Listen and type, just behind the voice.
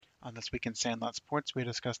On this week in Sandlot Sports, we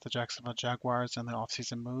discussed the Jacksonville Jaguars and the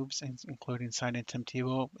offseason moves, including signing Tim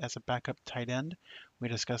Tebow as a backup tight end. We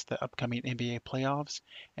discussed the upcoming NBA playoffs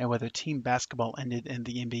and whether team basketball ended in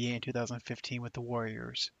the NBA in 2015 with the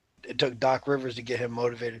Warriors. It took Doc Rivers to get him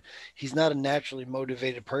motivated. He's not a naturally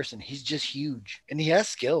motivated person. He's just huge. And he has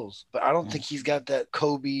skills, but I don't think he's got that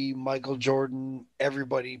Kobe, Michael Jordan,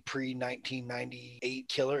 everybody pre-1998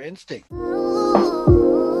 killer instinct.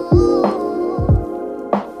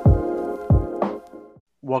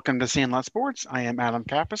 Welcome to Sandlot Sports. I am Adam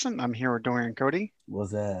Capperson. I'm here with Dorian Cody.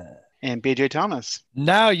 What's that? And BJ Thomas.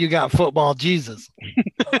 Now you got football Jesus.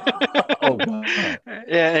 Oh, God.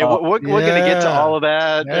 Yeah, we're going to get to all of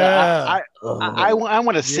that. Yeah. I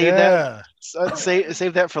want to save that.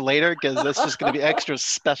 Save that for later because that's just going to be extra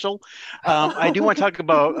special. I do want to talk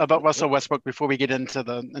about Russell Westbrook before we get into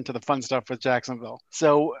the fun stuff with Jacksonville.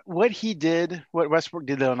 So what Westbrook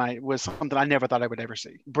did the other night was something I never thought I would ever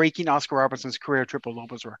see. Breaking Oscar Robertson's career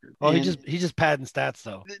triple-doubles record. Oh, he just padding stats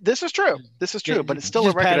though. This is true. Yeah, but it's still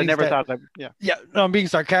a record I never thought of. Yeah. Yeah, no, I'm being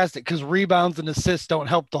sarcastic because rebounds and assists don't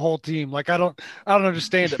help the whole team. Like I don't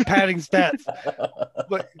understand it. Padding stats.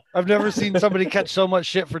 But I've never seen somebody catch so much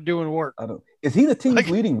shit for doing work. I don't. Is he the team's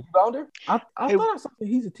leading rebounder? I thought I saw that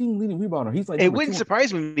he's a team leading rebounder. He's like it wouldn't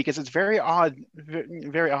surprise me because it's very odd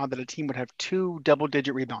that a team would have two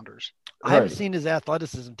double-digit rebounders. I haven't seen his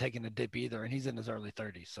athleticism taking a dip either, and he's in his early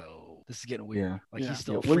 30s, so this is getting weird. Yeah. Like he's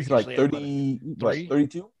still what is he, like 30,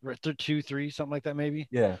 32? 32, 3, something like that maybe.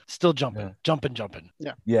 Yeah. Still jumping.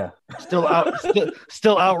 Yeah. Yeah. Still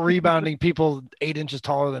out rebounding people 8 inches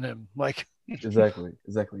taller than him. Like Exactly.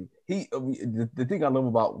 The thing I love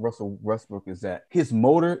about Russell Westbrook is that his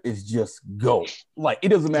motor is just go. Like it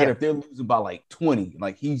doesn't matter if they're losing by like 20.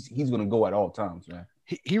 Like he's gonna go at all times, man.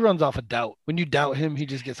 He runs off of doubt. When you doubt him, he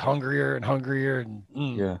just gets hungrier and hungrier. And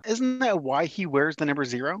yeah, isn't that why he wears the number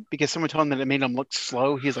 0? Because someone told him that it made him look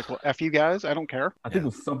slow. He's like, "Well, f you guys, I don't care." I think it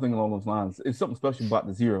was something along those lines. It's something special about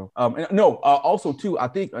the 0. Also too, I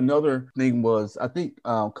think another thing was coming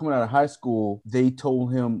out of high school, they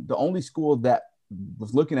told him the only school that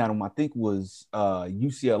was looking at him, I think, was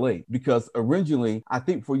UCLA, because originally, I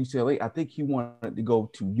think for UCLA, I think he wanted to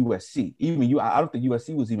go to USC. I don't think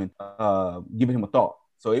USC was even giving him a thought.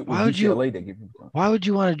 So it was UCLA that gave him a thought. Why would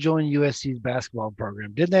you want to join USC's basketball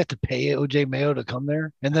program? Didn't they have to pay OJ Mayo to come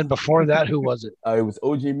there? And then before that, who was it? It was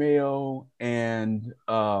OJ Mayo. And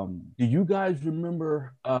do you guys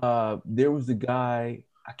remember there was a guy,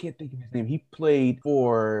 I can't think of his name. He played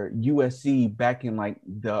for USC back in like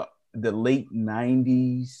the late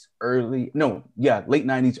 90s, early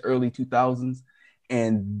 90s, early 2000s,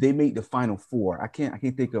 and they made the Final Four. I can't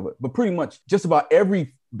think of it, but pretty much just about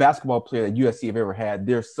every basketball player that USC have ever had,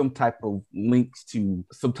 there's some type of links to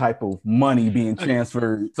some type of money being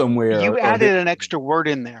transferred somewhere. You added an extra word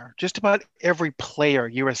in there. Just about every player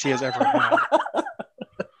USC has ever had.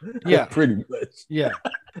 Yeah, pretty much. Yeah.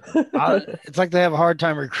 It's like they have a hard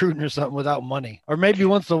time recruiting or something without money. Or maybe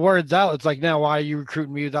once the word's out, it's like, now why are you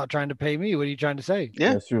recruiting me without trying to pay me? What are you trying to say?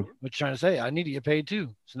 Yeah, that's true. What you trying to say? I need to get paid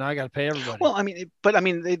too. So now I got to pay everybody. Well,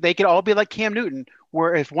 they could all be like Cam Newton,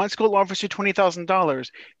 where if one school offers you $20,000,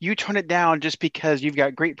 you turn it down just because you've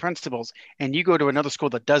got great principles, and you go to another school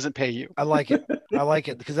that doesn't pay you. I like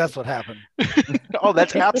it because that's what happened. Oh,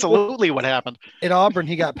 that's absolutely what happened. At Auburn,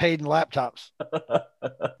 he got paid in laptops.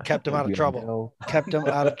 Kept him out of trouble.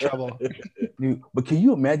 Dude, but can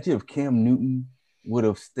you imagine if Cam Newton would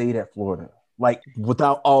have stayed at Florida? Like,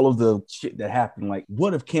 without all of the shit that happened, like,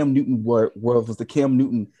 what if Cam Newton was the Cam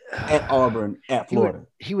Newton at Auburn at Florida?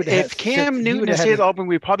 If Cam Newton had stayed at Auburn,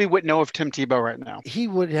 we probably wouldn't know of Tim Tebow right now. He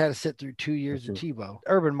would have had to sit through 2 years of Tebow.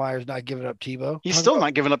 Urban Meyer's not giving up Tebow. He's still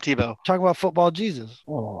not giving up Tebow. Talk about football Jesus.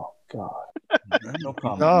 Oh, God. No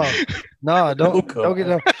comment. No, don't get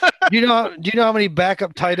no. Do you know how many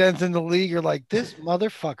backup tight ends in the league are like this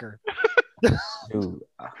motherfucker? Dude,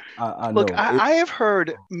 I Look, know. I have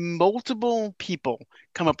heard multiple people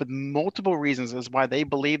come up with multiple reasons as why they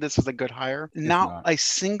believe this is a good hire. Not a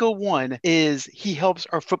single one is he helps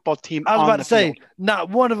our football team. I was about to say, not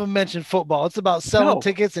one of them mentioned football. It's about selling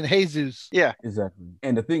tickets and Jesus. Yeah, exactly.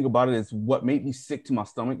 And the thing about it is, what made me sick to my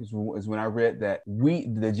stomach is when I read that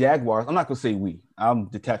the Jaguars. I'm not gonna say we. I'm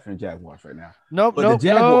detached from the Jaguars right now. No.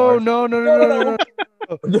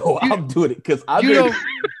 No, I'm doing it because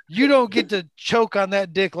you don't get to choke on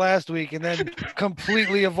that dick last week and then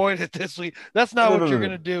completely avoid it this week. That's not what you're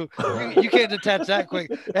gonna do. You can't detach that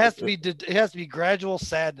quick. It has to be gradual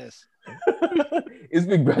sadness. It's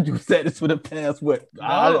been gradual sadness for the past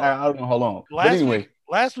I don't know how long.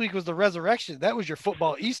 Last week was the resurrection. That was your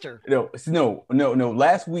football Easter. No.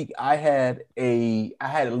 Last week I had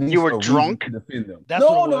at least You were a drunk? reason to defend them. That's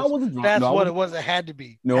what it was. I wasn't drunk. That's what it was. It had to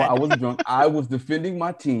be. I wasn't drunk. I was defending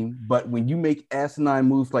my team, but when you make asinine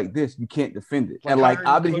moves like this, you can't defend it. And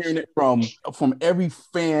I've been hearing it from every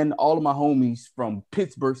fan, all of my homies, from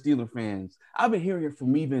Pittsburgh Steelers fans. I've been hearing it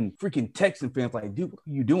from even freaking Texan fans, like, dude, what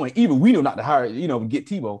are you doing? Even we know not to hire, get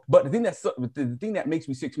Tebow. But the thing that makes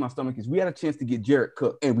me sick to my stomach is we had a chance to get Jared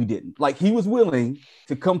Cook, and we didn't. Like, he was willing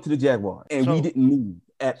to come to the Jaguars, and we didn't move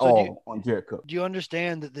at all on Jared Cook. Do you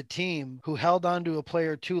understand that the team who held on to a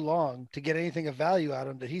player too long to get anything of value out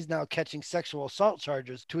of him, that he's now catching sexual assault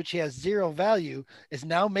charges to which he has zero value, is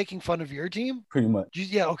now making fun of your team? Pretty much.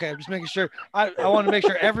 Yeah, okay. I'm just making sure. I want to make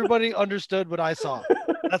sure everybody understood what I saw.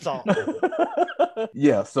 That's all.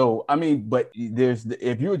 Yeah, so I mean, but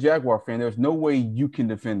if you're a Jaguar fan, there's no way you can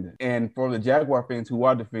defend it. And for the Jaguar fans who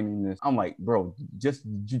are defending this, I'm like, bro, just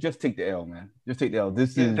take the L, man. Just take the L.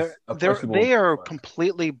 They are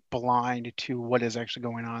completely blind to what is actually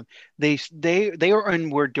going on. They are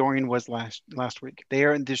in where Dorian was last week. They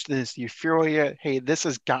are in this euphoria. Hey, this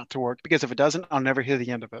has got to work, because if it doesn't, I'll never hear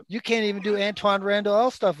the end of it. You can't even do Antoine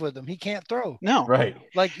Randall stuff with him. He can't throw. No, right?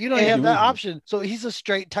 Like, you don't have that option. So he's a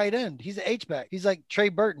straight tight end. He's an H-back. He's like Trey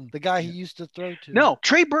Burton, the guy he used to throw to. No,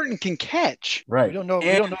 Trey Burton can catch. Right. We don't know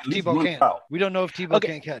if Tebow can. We don't know if Tebow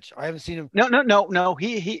can catch. I haven't seen him. No.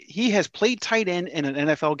 He has played tight end in an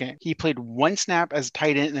NFL game. He played one snap as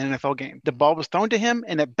tight end in an NFL game. The ball was thrown to him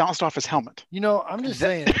and it bounced off his helmet. I'm just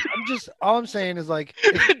saying. All I'm saying is, like,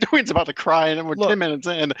 Dwayne's about to cry and we're 10 minutes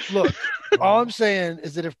in. Look, all I'm saying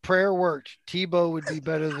is that if prayer worked, Tebow would be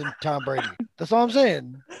better than Tom Brady. That's all I'm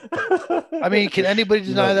saying. I mean, can anybody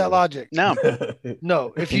deny that logic? No.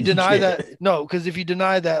 No. If you deny that, no, because if you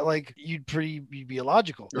deny that, like, you'd be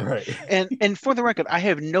illogical. Right. And for the record, I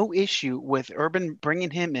have no issue with Urban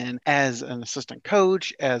bringing him in as an assistant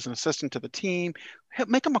coach, as an assistant to the team.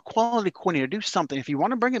 Make him a quality coordinator. Do something. If you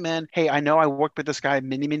want to bring him in, hey, I know I worked with this guy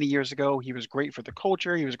many, many years ago. He was great for the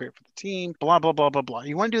culture. He was great for the team. Blah, blah, blah, blah, blah.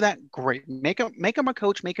 You want to do that? Great. Make him a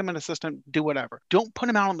coach. Make him an assistant. Do whatever. Don't put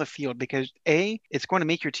him out on the field, because A, it's going to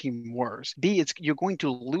make your team worse. B, you're going to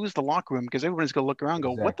lose the locker room, because everyone's going to look around and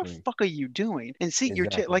go, what the fuck are you doing? And see,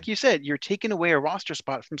 like you said, you're taking away a roster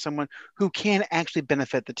spot from someone who can actually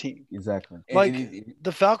benefit the team. Exactly. Like,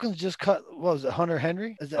 the Falcons just cut, what was it, Hunter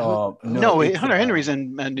Henry? Is that no, Hunter Henry's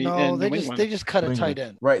in they just cut a tight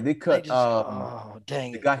end. Right, they cut.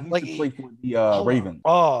 Dang, the guy who used to play for the Ravens.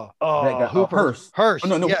 That guy, Hurst. Oh,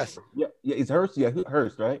 no, yes, yeah, it's Hurst. Yeah,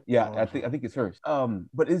 Hurst, right? Yeah, I think it's Hurst.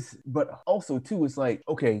 But also too, it's like,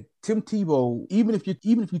 okay, Tim Tebow. Even if you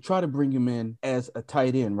try to bring him in as a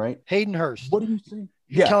tight end, right? Hayden Hurst. What do you say?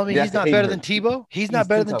 You're telling me he's not better than Tebow? He's not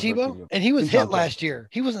better than Tebow? And he was hit last year.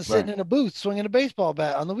 He wasn't sitting in a booth swinging a baseball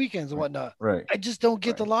bat on the weekends and whatnot. Right. I just don't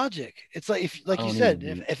get the logic. It's like, if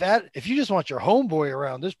you just want your homeboy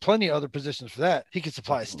around, there's plenty of other positions for that. He could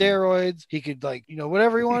supply steroids. He could, like,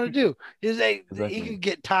 whatever he wanted to do. He could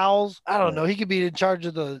get towels. I don't know. He could be in charge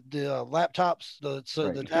of the laptops,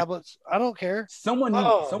 the tablets. I don't care. Someone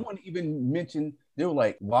even mentioned, they were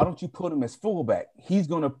like, why don't you put him as fullback? He's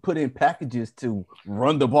going to put in packages to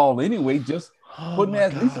run the ball anyway. Just put him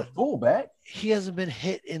as at least a fullback. He hasn't been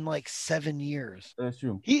hit in like 7 years. That's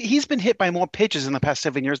true. He's been hit by more pitches in the past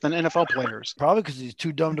 7 years than NFL players. Probably because he's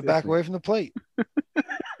too dumb to back away from the plate.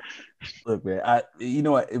 Look, man, you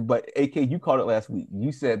know what? But AK, you called it last week.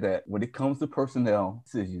 You said that when it comes to personnel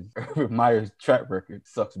decisions, Urban Meyer's track record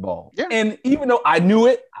sucks balls. Yeah. And even though I knew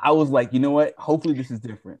it, I was like, you know what? Hopefully this is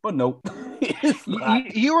different. But nope.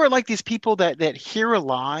 You are like these people that hear a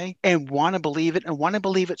lie and want to believe it, and want to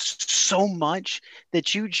believe it so much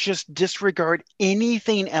that you just disregard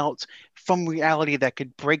anything else from reality that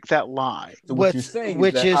could break that lie. So what you're saying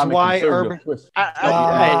which is why Urban. Okay,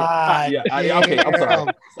 I'm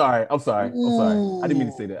sorry. I didn't mean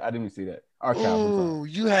to say that. Ooh,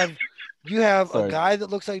 you have a guy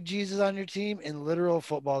that looks like Jesus on your team, and literal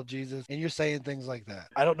football Jesus, and you're saying things like that.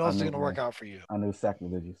 I don't know if it's going to work out for you. I know,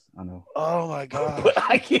 sacrilegious. I know. Oh my God. But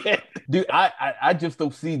I can't. Dude, I just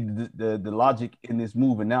don't see the logic in this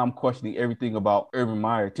move, and now I'm questioning everything about Urban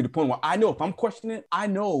Meyer to the point where I know if I'm questioning it, I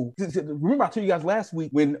know. Remember I told you guys last week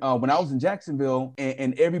when I was in Jacksonville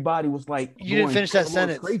and everybody was like, you didn't finish that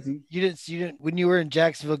sentence. Crazy. You didn't when you were in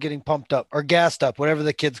Jacksonville getting pumped up or gassed up, whatever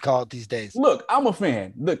the kids call it these days. Look, I'm a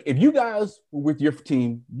fan. Look, if you guys guys were with your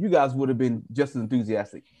team, you guys would have been just as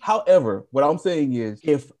enthusiastic. However, what I'm saying is,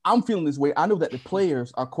 if I'm feeling this way, I know that the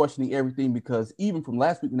players are questioning everything, because even from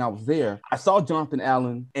last week when I was there, I saw Jonathan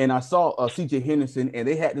Allen and I saw CJ Henderson, and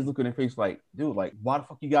they had this look on their face like, dude, like, why the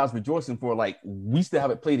fuck you guys rejoicing for? Like, we still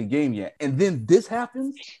haven't played a game yet. And then this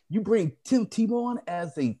happens. You bring Tim Tebow on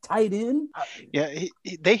as a tight end.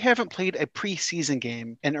 They haven't played a preseason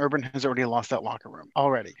game, and Urban has already lost that locker room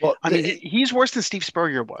already. Well, I mean, he's worse than Steve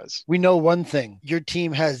Spurrier was. We know one thing: your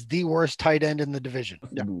team has the worst tight end in the division.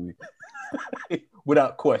 Yeah.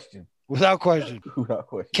 Without question. Without question. Without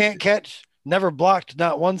question. Can't catch, never blocked,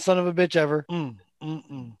 not one son of a bitch ever.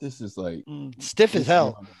 This is like stiff as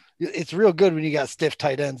hell. It's real good when you got stiff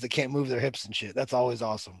tight ends that can't move their hips and shit. That's always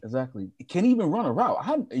awesome. Exactly. Can't even run a route.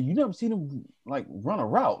 You never seen him like run a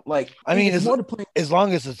route. Like, I mean, as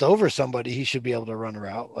long as it's over somebody, he should be able to run a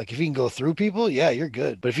route. Like, if he can go through people, yeah, you're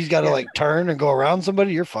good. But if he's got to like turn and go around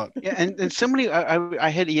somebody, you're fucked. Yeah, and somebody, I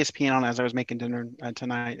had ESPN on as I was making dinner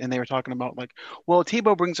tonight, and they were talking about like, well,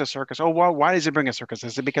 Tebow brings a circus. Oh, why does he bring a circus?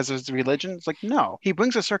 Is it because of his religion? It's like, no, he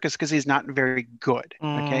brings a circus because he's not very good.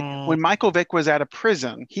 Okay, when Michael Vick was out of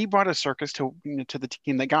prison, he brought a circus to the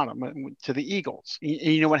team that got him, to the Eagles.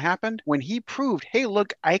 You know what happened when he proved, hey,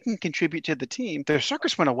 look, I can contribute to the team. Their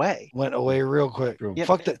circus went away. Went away real quick. Yeah,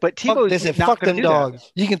 fuck that. But Tebow fuck them dogs.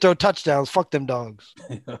 That. You can throw touchdowns. Fuck them dogs.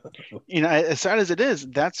 As sad as it is,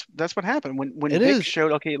 that's what happened when Vic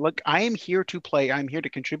showed, okay, look, I am here to play. I'm here to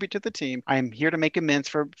contribute to the team. I'm here to make amends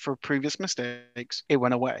for previous mistakes. It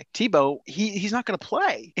went away. Tebow, he's not going to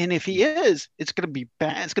play, and if he is, it's going to be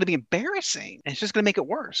bad. It's going to be embarrassing, and it's just going to make it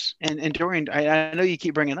worse. And Dorian, I know you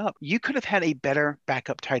keep bringing it up. You could have had a better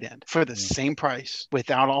backup tight end for the same price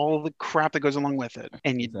without all the crap that goes along with it.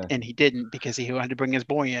 And he didn't, because he had to bring his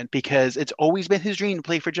boy in, because it's always been his dream to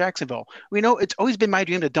play for Jacksonville. We know it's always been my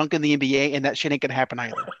dream to dunk in the NBA, and that shit ain't gonna happen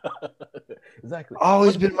either. Exactly.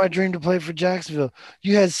 Always been my dream to play for Jacksonville.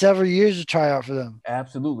 You had several years to try out for them.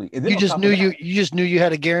 Absolutely. And then you just knew you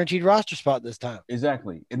had a guaranteed roster spot this time.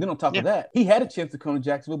 Exactly. And then on top of that, he had a chance to come to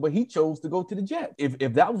Jacksonville, but he chose to go to the Jets.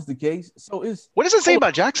 If that was the case, so what does it say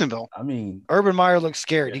about Jacksonville? I mean, Urban Meyer looks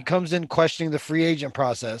scared. He comes in questioning the free agent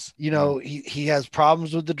process. He has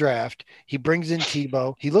problems with the draft. He brings in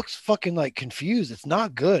Tebow. He looks fucking like confused. It's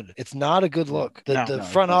not good. It's not a good look. The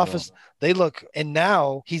front office, they look, and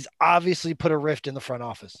now he's obviously put a rift in the front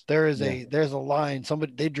office. There's a line.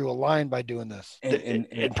 They drew a line by doing this,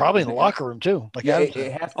 and probably in the locker room too. Like,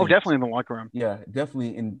 it has to. Oh, definitely in the locker room. Yeah,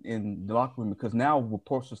 definitely in the locker room, because now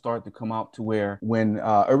reports are starting to come out to where when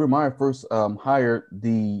Urban Meyer first hired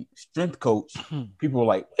the strength coach, people were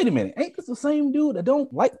like, "Wait a minute, ain't this the same dude that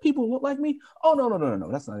don't like people who look like me?" Oh, no,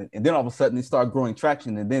 that's not it. And then all of a sudden they started growing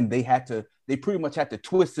traction, and then they pretty much had to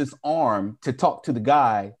twist his arm to talk to the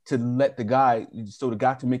guy, to let the guy, so the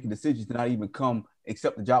guy to make a decision to not even come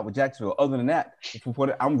accept the job with Jacksonville. Other than that, from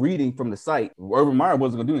what I'm reading from the site, Urban Meyer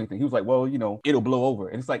wasn't going to do anything. He was like, well, it'll blow over.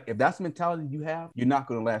 And it's like, if that's the mentality you have, you're not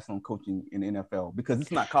going to last on coaching in the NFL, because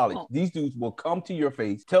it's not college. These dudes will come to your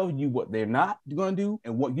face, tell you what they're not going to do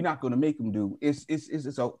and what you're not going to make them do. It's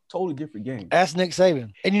a totally different game. Ask Nick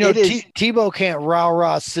Saban. And Tebow can't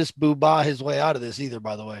rah-rah sis boo bah his way out of this either,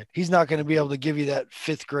 by the way. He's not going to be able to give you that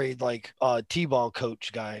fifth grade like T-ball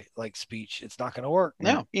coach guy like speech. It's not going to work.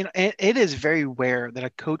 No, it is very rare that a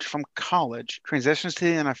coach from college transitions to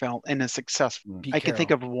the NFL and is successful. I can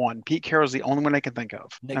think of one. Pete Carroll's the only one I can think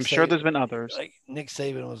of. I'm sure there's been others. Like Nick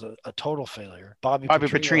Saban was a total failure. Bobby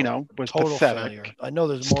Petrino was total pathetic. Failure. I know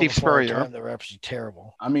there's more Steve Spurrier that were actually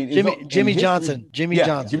terrible. I mean, Jimmy Johnson.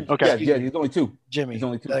 Johnson. Okay, he's only two. He's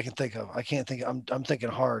only two that I can think of. I can't think. I'm thinking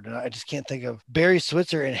hard, and I just can't think of. Barry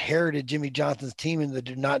Switzer inherited Jimmy Johnson's team, and they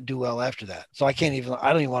did not do well after that. So I don't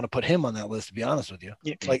even want to put him on that list, to be honest with you.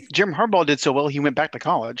 Yeah. Like Jim Harbaugh did so well, he went back to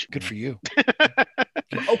college. Good for you.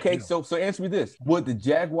 Okay, so answer me this: would the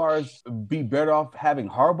Jaguars be better off having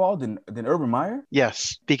Harbaugh than Urban Meyer?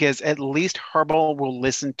 Yes, because at least Harbaugh will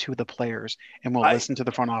listen to the players and will listen to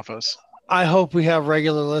the front office. I hope we have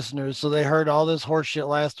regular listeners, so they heard all this horse shit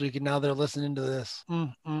last week, and now they're listening to this.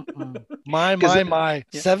 My. Yeah.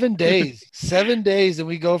 7 days. 7 days, and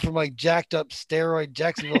we go from like jacked up steroid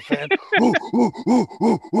Jacksonville fan,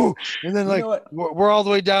 and then like we're all the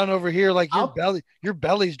way down over here, like your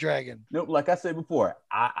belly's dragging. No, like I said before,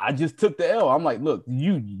 I just took the L. I'm like, look,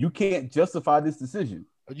 you can't justify this decision.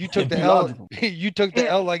 You took the L. You took the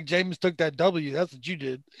L like James took that W. That's what you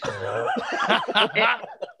did.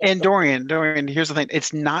 And Dorian, here's the thing.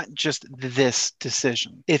 It's not just this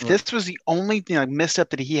decision. If this was the only misstep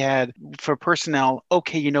that he had for personnel,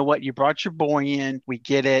 okay, you know what? You brought your boy in. We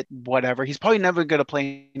get it. Whatever. He's probably never going to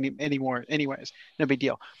play anymore anyways. No big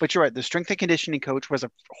deal. But you're right. The strength and conditioning coach was a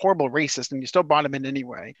horrible racist, and you still brought him in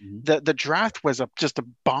anyway. Mm-hmm. The draft was just a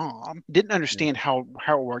bomb. Didn't understand how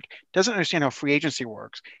it worked. Doesn't understand how free agency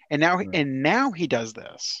works. And now he does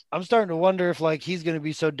this. I'm starting to wonder if he's going to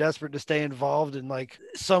be so desperate to stay involved in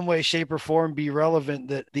some way, shape, or form be relevant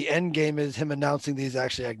that the end game is him announcing that he's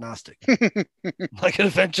actually agnostic.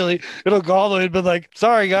 Eventually it'll go all the way and be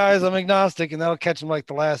sorry guys, I'm agnostic, and that'll catch him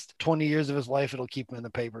the last 20 years of his life. It'll keep him in the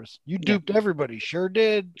papers. You duped everybody. Sure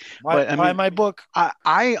did. Buy my book.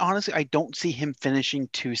 I honestly, I don't see him finishing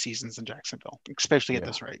 2 seasons in Jacksonville, especially at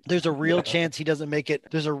this rate. There's a real chance he doesn't make it.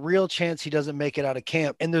 There's a real chance he doesn't make it out of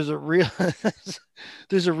camp. And there's a real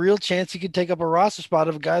chance he could take up a roster spot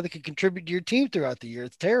of a guy that could contribute to your team throughout the year.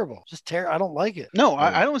 It's terrible. Just terrible. I don't like it. No,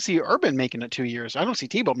 I don't see Urban making it 2 years. I don't see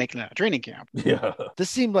Tebow making it at training camp. Yeah. This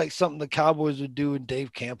seemed like something the Cowboys would do when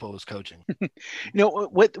Dave Campo was coaching.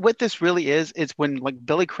 What this really is, it's when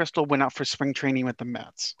Billy Crystal went out for spring training with the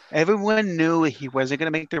Mets. Everyone knew he wasn't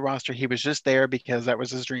going to make the roster. He was just there because that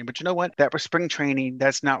was his dream. But you know what? That was spring training.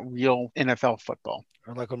 That's not real NFL football.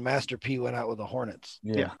 Or when Master P went out with the Hornets.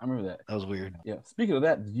 Yeah, I remember that. That was weird. Yeah. Speaking of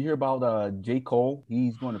that, did you hear about J. Cole?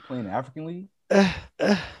 He's going to play in the African League.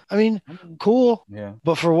 Cool. Yeah.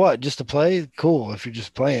 But for what? Just to play? Cool if you're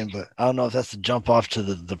just playing, but I don't know if that's the jump off to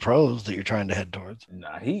the pros that you're trying to head towards.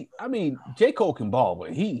 Nah, J. Cole can ball,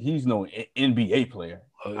 but he's no NBA player.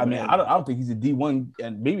 I don't think he's a D1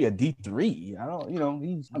 and maybe a D3. I don't,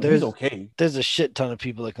 he's okay. There's a shit ton of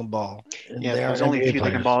people that can ball. There's only a few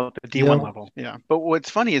that can ball at the D1 level. Yeah. But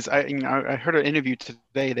what's funny is I heard an interview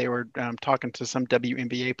today. They were talking to some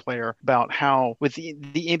WNBA player about how with the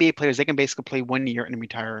NBA players, they can basically play 1 year and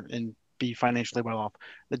retire and be financially well off.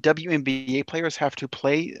 The WNBA players have to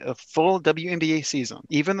play a full WNBA season.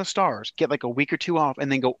 Even the stars get a week or 2 off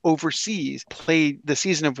and then go overseas, play the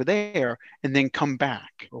season over there, and then come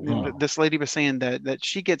back. Oh, wow. This lady was saying that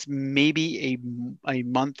she gets maybe a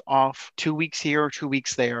month off, 2 weeks here, 2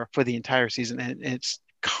 weeks there for the entire season, and it's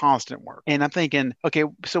constant work. And I'm thinking, okay,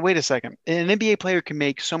 so wait a second. An NBA player can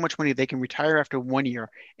make so much money they can retire after 1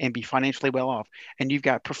 year and be financially well off. And you've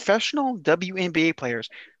got professional WNBA players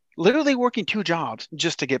literally working 2 jobs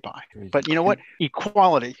just to get by. But you know what?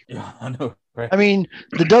 Equality. Yeah, I know. Right.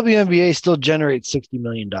 The WNBA still generates $60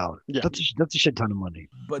 million. Yeah. That's a shit ton of money.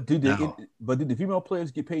 But do the female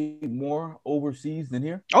players get paid more overseas than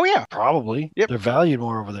here? Oh yeah, probably. Yep. They're valued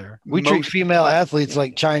more over there. We treat female athletes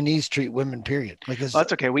like Chinese treat women. Period.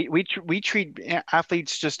 That's okay. We treat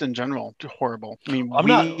athletes just in general horrible. I mean,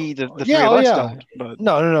 the three of us don't. But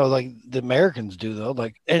no. The Americans do though.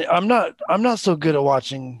 And I'm not so good at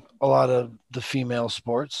watching a lot of the female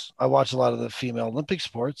sports. I watch a lot of the female Olympic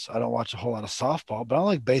sports. I don't watch a whole lot of softball, but I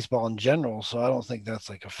like baseball in general, so I don't think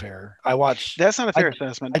that's a fair. That's not a fair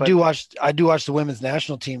assessment. I do watch the women's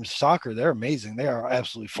national team's soccer. They're amazing. They are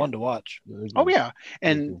absolutely fun to watch. Oh yeah,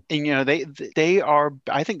 and they are.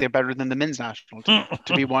 I think they're better than the men's national team.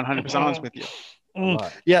 To be 100% honest with you.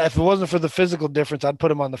 Yeah, if it wasn't for the physical difference, I'd put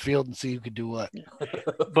them on the field and see who could do what.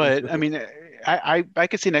 But I mean, I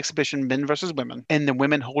could see an exhibition, men versus women, and the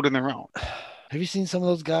women holding their own. Have you seen some of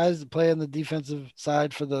those guys that play on the defensive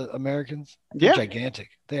side for the Americans? They're gigantic.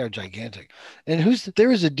 They are gigantic. And there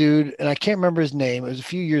was a dude, and I can't remember his name. It was a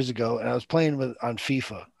few years ago, and I was playing on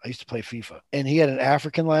FIFA. I used to play FIFA. And he had an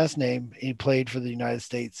African last name. He played for the United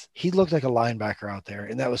States. He looked like a linebacker out there,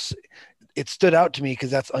 and it stood out to me because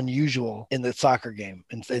that's unusual in the soccer game.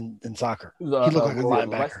 In soccer, he looked like a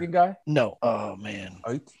linebacker. Guy? No. Oh man.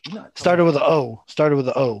 Started with an O.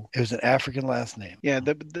 It was an African last name. Yeah.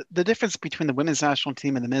 The difference between the women's national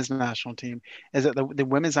team and the men's national team is that the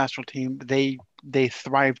women's national team they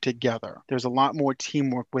thrive together. There's a lot more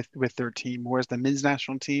teamwork with their team, whereas the men's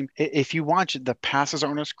national team, if you watch it, the passes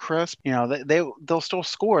aren't as crisp. They'll still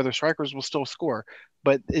score. Their strikers will still score,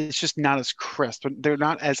 but it's just not as crisp. They're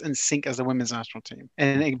not as in sync as the women's national team.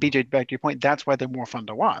 And BJ, back to your point, that's why they're more fun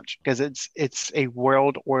to watch, because it's a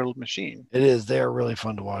well-oiled machine. It is. They are really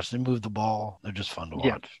fun to watch. They move the ball. They're just fun to watch.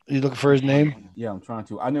 Yeah. You looking for his name? Yeah, I'm trying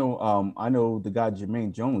to. I know the guy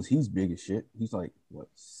Jermaine Jones. He's big as shit. He's what,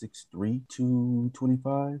 6'3",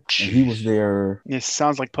 225, and he was there. It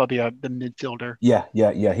sounds like probably the midfielder. Yeah.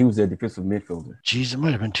 He was their defensive midfielder. Jeez, it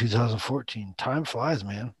might have been 2014. Time flies,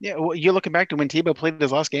 man. Yeah, well, you're looking back to when Tebow played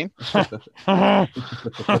his last game.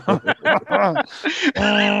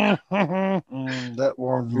 That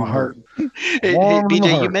warmed my heart. Hey,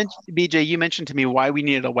 BJ, you mentioned to me why we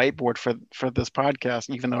needed a whiteboard for this podcast,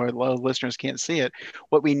 even though a lot of listeners can't see it.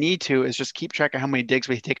 What we need to is just keep track of how many digs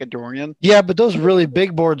we take at Dorian. Yeah, but those really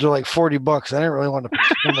big boards are like $40. I didn't really want to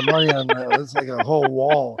spend the money on that. It's like a whole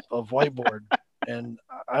wall of whiteboard. And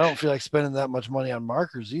I don't feel like spending that much money on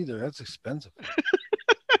markers either. That's expensive.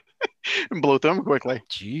 And blow through them quickly.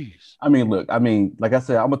 Jeez. I mean, look, like I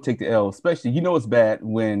said, I'm gonna take the L. Especially, it's bad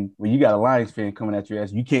when you got a Lions fan coming at your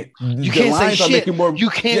ass. You can't say shit. You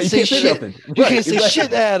can't say shit. You can't say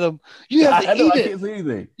shit, Adam. You have to eat it. I can't say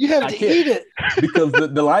anything. You have to eat it because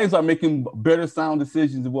the Lions are making better sound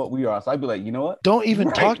decisions than what we are. So I'd be like, you know what?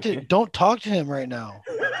 Don't talk to him right now.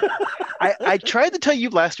 I tried to tell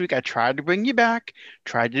you last week. I tried to bring you back,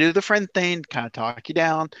 tried to do the friend thing, kind of talk you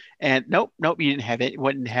down, and nope, you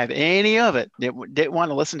wouldn't have any of it. Didn't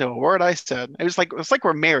want to listen to a word I said. It was like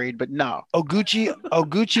we're married, but no. Oguchi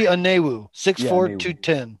Onyewu, 6'4",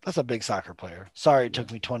 210. That's a big soccer player. Sorry, it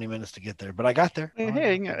took me 20 minutes to get there, but I got there.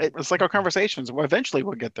 Hey, it's like our conversations. Well, eventually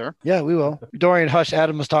we'll get there. Yeah, we will. Dorian, hush.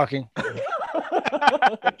 Adam was talking.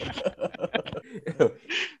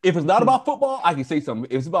 If it's not about football, I can say something.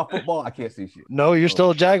 If it's about football, I can't say shit. No, you're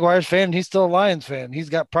still a Jaguars fan. He's still a Lions fan. He's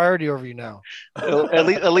got priority over you now.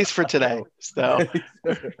 At least for today. So.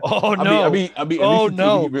 Oh no! I mean, oh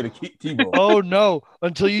no! Get rid of Tebow. Oh no!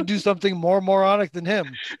 Until you do something more moronic than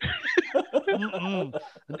him.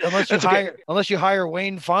 Unless you hire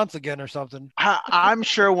Wayne Fonts again or something. I'm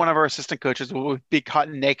sure one of our assistant coaches will be caught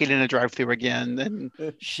naked in a drive-thru again. And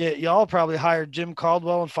shit, y'all probably hired Jim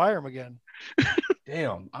Caldwell and fire him again.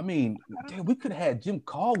 Damn, we could have had Jim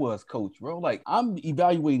Caldwell as coach, bro. Like, I'm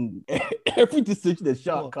evaluating every decision that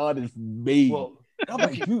Sean Carter has made. Well,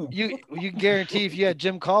 you can guarantee if you had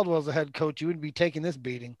Jim Caldwell as a head coach, you wouldn't be taking this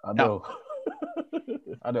beating. I know.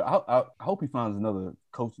 I hope he finds another head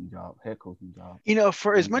coaching job.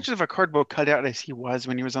 For as much of a cardboard cutout as he was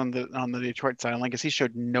when he was on the Detroit sideline, because he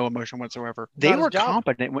showed no emotion whatsoever. They were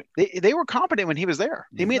competent. They were competent when he was there.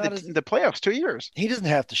 They made the playoffs 2 years. He doesn't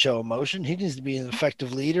have to show emotion. He needs to be an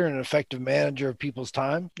effective leader and an effective manager of people's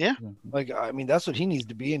time. Yeah. That's what he needs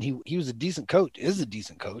to be. And he was a decent coach, is a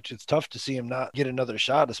decent coach. It's tough to see him not get another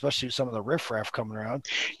shot, especially with some of the riffraff coming around.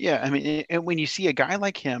 Yeah. I mean, and when you see a guy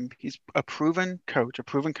like him, he's a proven coach, a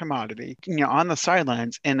proven commodity, on the sideline,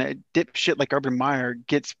 and a dipshit like Urban Meyer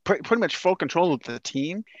gets pretty much full control of the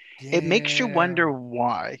team. Yeah. It makes you wonder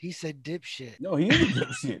why. He said dipshit. No, he is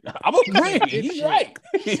dipshit. I'm agreeing. He's right.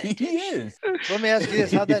 He is. So let me ask you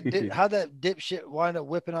this: how'd that dipshit wind up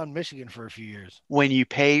whipping on Michigan for a few years? When you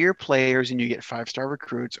pay your players and you get 5-star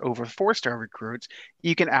recruits over 4-star recruits,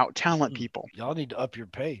 you can out talent people. Y'all need to up your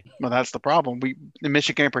pay. Well, that's the problem.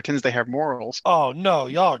 Michigan pretends they have morals. Oh no,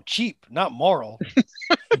 y'all are cheap, not moral.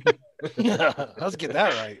 Let's get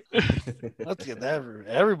that right. Let's get that.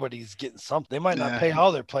 Everybody's getting something. They might not pay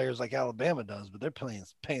all their players like Alabama does, but they're paying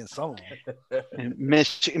some of them. And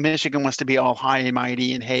Michigan wants to be all high and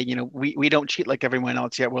mighty, and hey, we don't cheat like everyone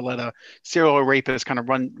else yet. We'll let a serial rapist kind of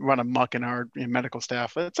run amok in our medical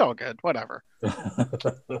staff. It's all good. Whatever.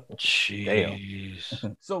 Jeez.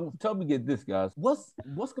 Damn. So tell me, get this, guys. What's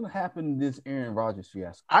going to happen in this Aaron Rodgers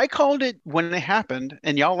fiasco? I called it when it happened,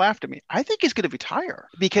 and y'all laughed at me. I think he's going to retire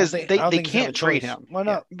because they can't trade him. Why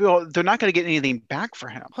not? Well, they're not going to get anything back for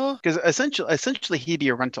him. Huh? Because essentially he'd be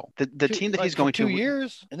a rental. The team that he's going to 2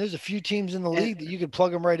 years, and there's a few teams in the league that you could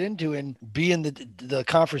plug him right into and be in the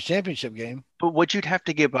conference championship game. But what you'd have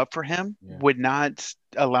to give up for him would not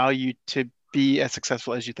allow you to be as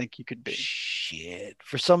successful as you think you could be. Shit.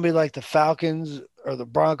 For somebody like the Falcons or the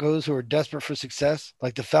Broncos who are desperate for success,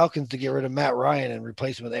 like the Falcons, to get rid of Matt Ryan and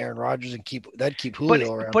replace him with Aaron Rodgers and keep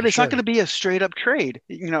Julio around. But it's not going to be a straight up trade.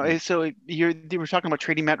 So you were talking about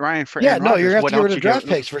trading Matt Ryan for Aaron Rodgers. You're going to have to get rid of draft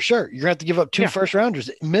picks for sure. You're going to have to give up 2 first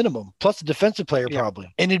rounders minimum, plus a defensive player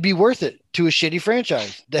probably. And it'd be worth it to a shitty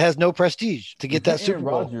franchise that has no prestige to get that Super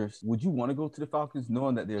Bowl. Rodgers, would you want to go to the Falcons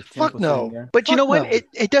knowing that there's 10% Fuck no. there? But you know what?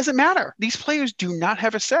 It doesn't matter. These players do not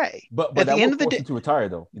have a say. But at that the end will of the force day, him to retire,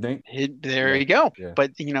 though. You think? There you go. Yeah.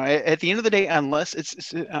 But at the end of the day, unless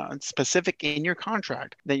it's specific in your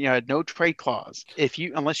contract that you had no trade clause,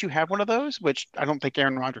 unless you have one of those, which I don't think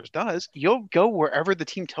Aaron Rodgers does, you'll go wherever the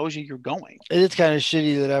team tells you you're going. It's kind of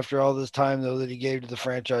shitty that after all this time though that he gave to the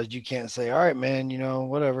franchise, you can't say, all right, man,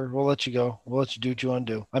 whatever, we'll let you go. We'll let you do what you want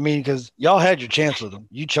to do. I mean, because y'all had your chance with him.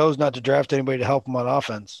 You chose not to draft anybody to help him on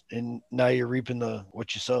offense, and now you're reaping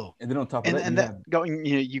what you sow. And then on top of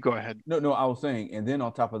you go ahead. No, I was saying, and then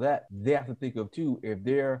on top of that, they have to think of too, if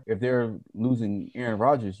they're losing Aaron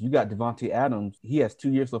Rodgers, you got Devontae Adams. He has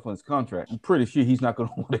 2 years left on his contract. I'm pretty sure he's not going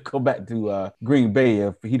to want to go back to Green Bay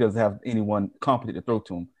if he doesn't have anyone competent to throw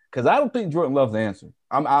to him. Because I don't think Jordan Love's the answer.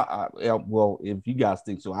 Well, if you guys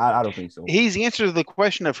think so, I don't think so. He's the answer to the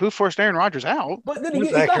question of who forced Aaron Rodgers out. But then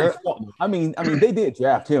again, it's not his fault. I mean, they did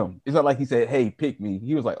draft him. It's not like he said, "Hey, pick me."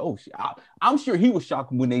 He was like, "Oh shit." I'm sure he was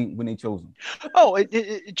shocked when they chose him. Oh,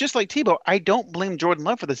 just like Tebow, I don't blame Jordan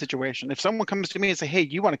Love for the situation. If someone comes to me and say, "Hey,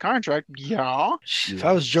 you want a contract?" Yeah. If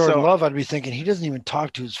I was Jordan Love, I'd be thinking he doesn't even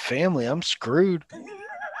talk to his family. I'm screwed.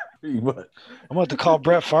 I'm about to call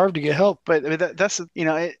Brett Favre to get help. But I mean, that's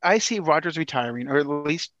I see Rodgers retiring, or at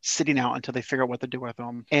least sitting out until they figure out what to do with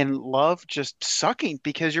him, and Love just sucking,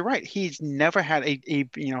 because you're right, he's never had a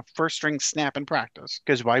first string snap in practice,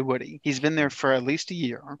 because why would he? He's been there for at least a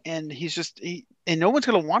year, and and no one's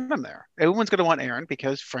going to want him there. Everyone's going to want Aaron,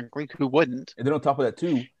 because frankly, who wouldn't? And then on top of that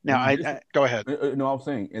too. Now, I go ahead. No, I was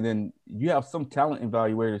saying, and then you have some talent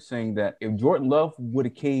evaluators saying that if Jordan Love would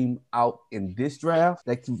have came out in this draft,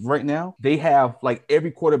 like right now, they have like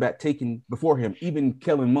every quarterback taken before him, even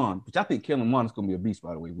Kellen Mond, which I think Kellen Mond is going to be a beast,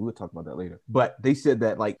 by the way. We'll talk about that later. But they said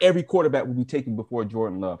that like every quarterback will be taken before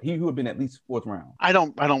Jordan Love. He would have been at least 4th round. I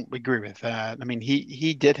don't agree with that. I mean,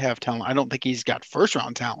 he did have talent. I don't think he's got first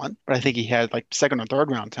round talent, but I think he had like 2nd or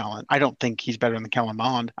 3rd round talent. I don't think he's better than Kellen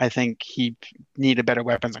Mond. I think he needed better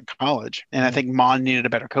weapons in college, and I think Mond needed a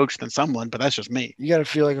better coach than someone. But that's just me. You got to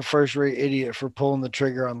feel like a first-rate idiot for pulling the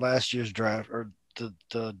trigger on last year's draft, or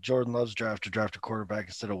the Jordan Love's draft, to draft a quarterback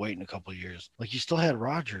instead of waiting a couple of years. Like, you still had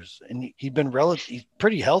Rodgers, and he'd been he's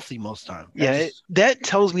pretty healthy most time. Yeah, that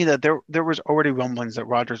tells me that there was already rumblings that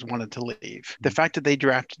Rodgers wanted to leave. The fact that they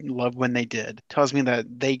drafted Love when they did tells me that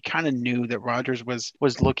they kind of knew that Rodgers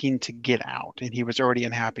was looking to get out, and he was already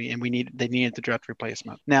unhappy, and they needed to draft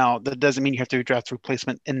replacement. Now, that doesn't mean you have to draft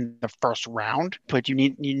replacement in the 1st round, but they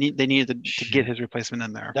needed to get his replacement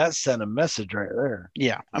in there. That sent a message right there.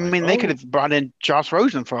 Yeah, I mean, they could have brought in Josh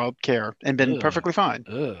Rosen for all care and been perfectly fine.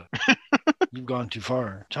 You've gone too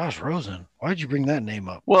far. Josh Rosen. Why'd you bring that name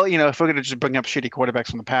up? Well, if we're going to just bring up shitty quarterbacks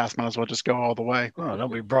from the past, might as well just go all the way. Oh,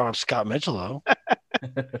 nobody brought up Scott Mitchell, though.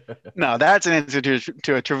 No, that's an answer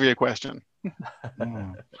to a trivia question.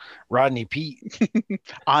 Rodney Pete.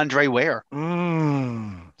 Andre Ware.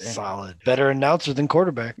 Solid. Better announcer than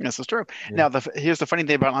quarterback. This is true. Yeah. Now, here's the funny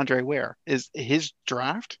thing about Andre Ware is his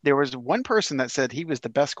draft. There was one person that said he was the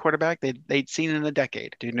best quarterback they'd seen in a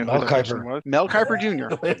decade. Do you know who that person was? Mel Kiper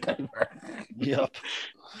Jr. Yep.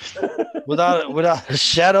 Without a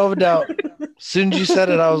shadow of a doubt. As soon as you said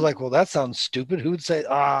it, I was like, well, that sounds stupid. Who would say,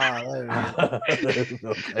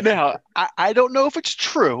 Now, I don't know if it's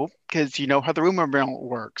true, because you know how the rumor mill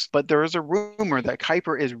works, but there is a rumor that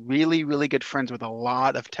Kiper is really, really good friends with a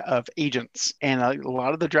lot of agents, and a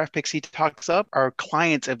lot of the draft picks he talks up are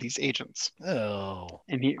clients of these agents. Oh,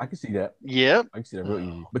 and I can see that. Yep, I can see that real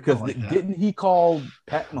easy, because didn't he call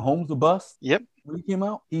Pat Mahomes a bust? Yep. When he came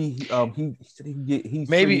out, he said he's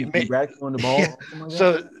maybe on the ball. Yeah. Like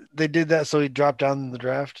so they did that, so he dropped down in the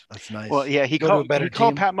draft. That's nice. Well, yeah, he called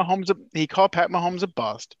Pat Mahomes a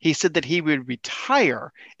bust. He said that he would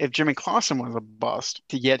retire if Jimmy Clausen was a bust.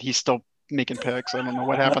 Yet he's still making picks. I don't know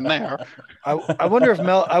what happened there. I wonder if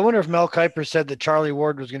Mel Kiper said that Charlie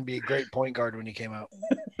Ward was going to be a great point guard when he came out.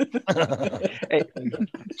 Hey,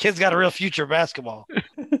 kid's got a real future basketball.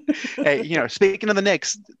 Hey, speaking of the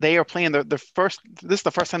Knicks, they are playing the first. This is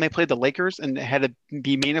the first time they played the Lakers, and it had to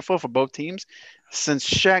be meaningful for both teams since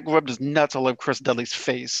Shaq rubbed his nuts all over Chris Dudley's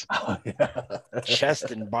face. Oh, yeah.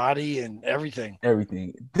 Chest and body and everything.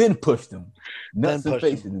 Then pushed him. Nuts and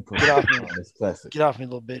face, and then pushed him. Get off me. That's classic. Get off me,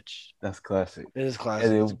 little bitch. That's classic. It is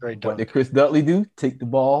classic. It's a great dunk. What did Chris Dudley do? Take the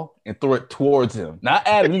ball and throw it towards him. Not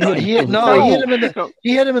at him. He hit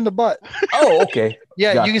him in the butt. Oh, okay.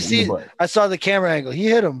 Yeah, gotcha. You can see. I saw the camera angle. He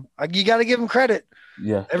hit him. You got to give him credit.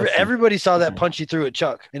 Yeah. Everybody saw that punch he threw at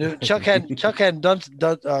Chuck, and if Chuck hadn't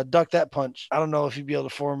ducked that punch, I don't know if he'd be able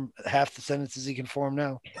to form half the sentences he can form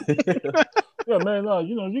now. Yeah, man.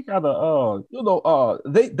 You gotta,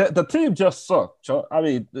 the team just sucked. I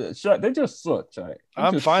mean, they just suck.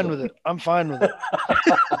 I'm fine with it. I'm fine with it.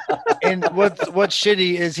 And what's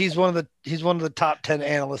shitty is he's one of the top 10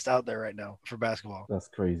 analysts out there right now for basketball. That's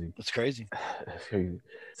crazy. That's crazy. That's crazy.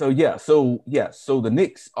 So the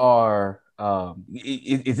Knicks are.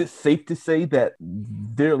 Is it safe to say that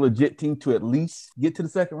they're a legit team to at least get to the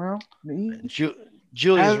second round?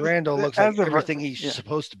 Julius Randle looks like everything he's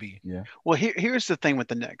supposed to be. Yeah. Well, here's the thing with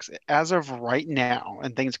the Knicks. As of right now,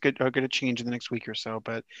 and things are going to change in the next week or so,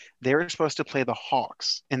 but they're supposed to play the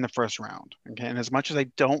Hawks in the first round. Okay, and as much as I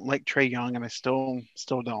don't like Trae Young, and I still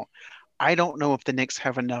don't, I don't know if the Knicks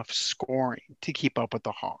have enough scoring to keep up with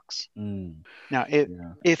the Hawks. Now,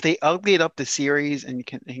 if they upgrade up the series and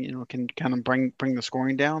can kind of bring the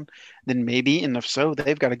scoring down, then maybe, and if so,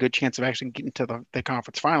 they've got a good chance of actually getting to the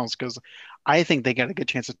conference finals, because I think they got a good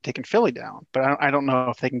chance of taking Philly down. But I don't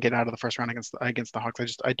know if they can get out of the first round against the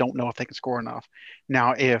Hawks. I don't know if they can score enough.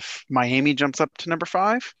 Now, if Miami jumps up to number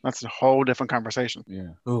 5, that's a whole different conversation. Yeah.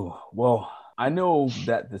 Oh, well, I know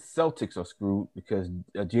that the Celtics are screwed because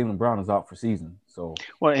Jaylen Brown is out for season. So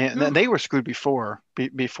and they were screwed before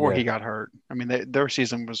he got hurt. I mean, their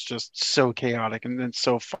season was just so chaotic and then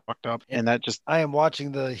so fucked up. And that just I am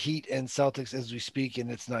watching the Heat and Celtics as we speak,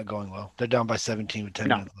 and it's not going well. They're down by 17 with 10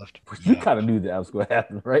 minutes left. You kind of knew that was going to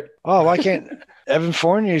happen, right? Oh, why can't Evan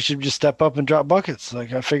Fournier should just step up and drop buckets?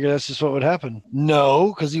 Like, I figured that's just what would happen. No,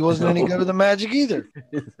 because he wasn't any good with the Magic either.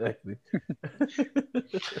 Exactly.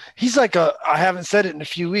 He's like I haven't said it in a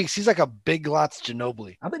few weeks. He's like a Big Lots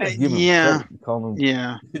Ginobili. I think that's call him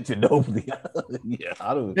Ginobili.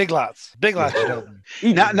 I don't. Big Lots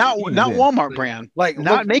Ginobili. not Walmart brand, like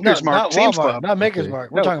not Maker's Mark, Sam's Club, not Maker's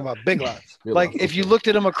Mark. We're talking about Big Lots. If you looked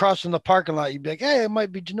at him across from the parking lot, you'd be like, "Hey, it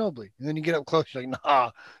might be Ginobili." And then you get up close, you're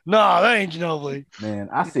like, "Nah, that ain't Ginobili." Man,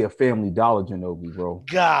 I see a Family Dollar Ginobili, bro.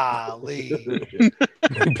 Golly.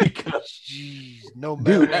 Jeez, no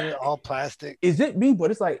metal, all plastic. Is it me? But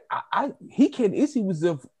it's like he can't. It's he was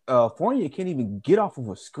if Fournier can't even get off of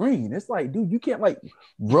a screen. It's like, dude, you can't like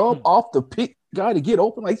rub off the pick guy to get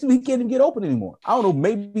open. Like, he can't even get open anymore. I don't know.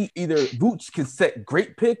 Maybe either Vooch can set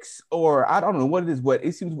great picks, or I don't know what it is. But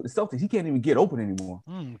it seems with the Celtics, he can't even get open anymore.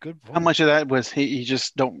 Good point. How much of that was he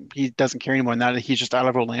doesn't care anymore now that he's just out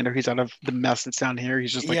of Orlando. He's out of the mess that's down here.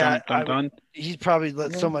 He's just like, I'm done. He's probably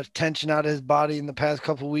let so much tension out of his body in the past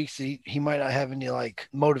couple of weeks. He might not have any like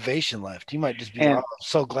motivation left. He might just be I'm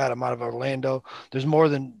so glad I'm out of Orlando. There's more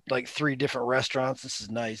than like 3 different restaurants. This is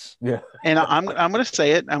nice. Yeah. And I'm gonna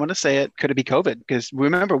say it. Could it be COVID? Because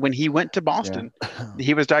remember when he went to Boston,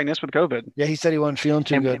 he was diagnosed with COVID. Yeah, he said he wasn't feeling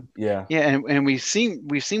too good. Yeah. And we've seen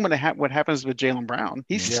what happens with Jaylen Brown.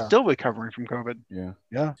 He's still recovering from COVID.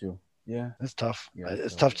 Yeah. True. Yeah, it's tough.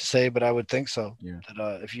 It's tough to say, but I would think so. Yeah.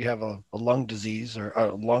 That if you have a lung disease or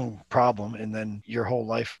a lung problem, and then your whole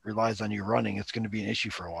life relies on you running, it's going to be an issue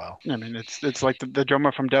for a while. I mean, it's like the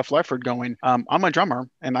drummer from Def Leppard going, "I'm a drummer,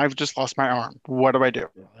 and I've just lost my arm. What do I do?"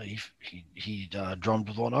 He drummed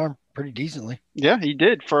with one arm pretty decently. Yeah, he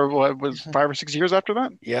did for what was 5 or 6 years after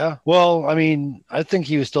that. Yeah. Well, I mean, I think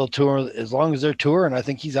he was still touring as long as they're touring. I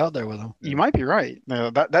think he's out there with them. You might be right.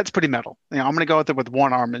 That's pretty metal. I'm going to go out there with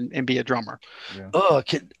one arm and be a drummer. Yeah. Oh,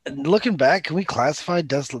 looking back, can we classify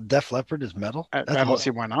Def Leppard as metal? I don't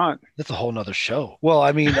see why not. That's a whole nother show. Well,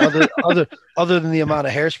 I mean, other than the amount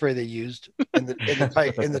of hairspray they used in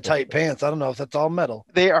the tight pants, I don't know if that's all metal.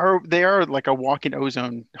 They are like a walking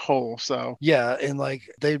ozone hole. So yeah, and like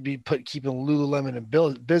they'd be keeping Lululemon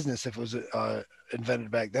in business if it was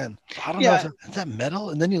invented back then. I don't know. Is that metal?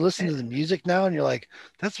 And then you listen to the music now and you're like,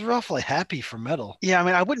 that's roughly happy for metal. Yeah, I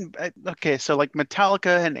mean, I wouldn't. Okay, so like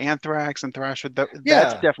Metallica and Anthrax and Thrasher,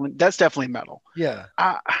 that's definitely metal. Yeah.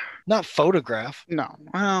 Not Photograph. No.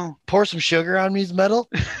 Well, Pour Some Sugar on Me's metal.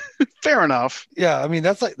 Fair enough. Yeah, I mean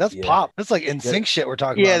that's pop. That's like NSYNC shit we're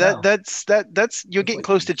talking about. Yeah, that's you're getting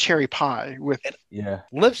close to cherry pie with.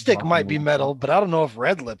 Lipstick might be metal, but I don't know if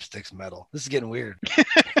red lipstick's metal. This is getting weird.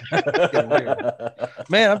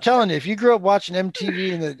 Man, I'm telling you, if you grew up watching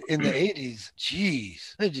MTV in the 80s,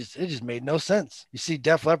 geez, it just made no sense. You see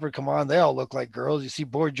Def Leppard come on, they all look like girls. You see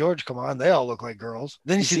Boy George come on, they all look like girls.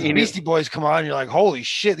 Then you see the Beastie Boys come on, you're like, holy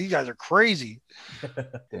shit, these guys are crazy.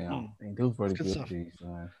 Damn, those were good stuff.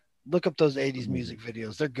 Look up those 80s music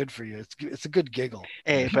videos. They're good for you. It's a good giggle.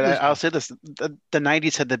 Hey, but I'll say this. The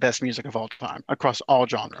 90s had the best music of all time across all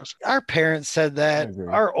genres. Our parents said that.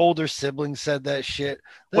 Our older siblings said that shit.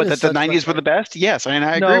 What, that the 90s were the best? Yes, I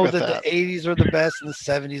agree with that. The 80s were the best and the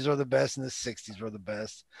 70s were the best and the 60s were the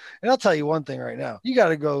best. And I'll tell you one thing right now. You got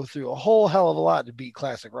to go through a whole hell of a lot to beat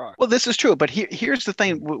classic rock. Well, this is true, but here's the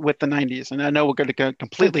thing with the 90s, and I know we're going to go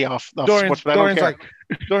completely off Dorian's, sports, but I don't care.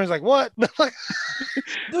 Dorian's like, what?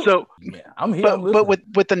 So, yeah, I'm here. But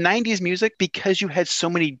with the 90s music, because you had so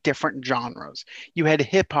many different genres, you had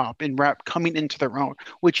hip hop and rap coming into their own,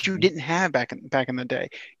 which you didn't have back in the day.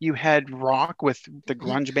 You had rock with the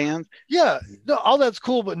grunge bands. Yeah, no, all that's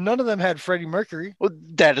cool, but none of them had Freddie Mercury. Well,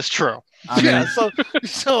 that is true. Yeah,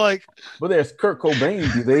 so like, but there's Kurt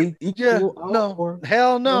Cobain. Do they equal out? No,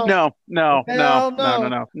 hell no.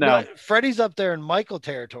 No. Freddie's up there in Michael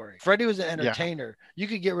territory. Freddie was an entertainer. Yeah. You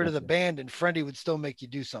could get rid of the band, and Freddie would still make you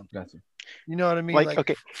do something. Gotcha. You know what I mean? Like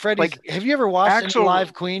okay, Freddie. Have you ever watched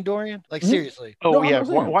Live Queen, Dorian? Like seriously? Oh no, yeah,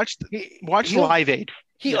 watch Live Aid.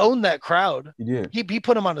 He owned that crowd. He did. He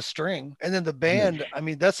put him on a string, and then the band. I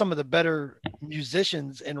mean, that's some of the better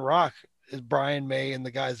musicians in rock. Is Brian May and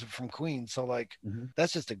the guys from Queen. So like,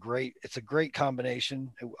 that's just it's a great combination.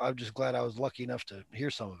 I'm just glad I was lucky enough to hear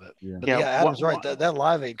some of it. Yeah. But Adam's right. That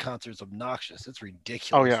Live Aid concert is obnoxious. It's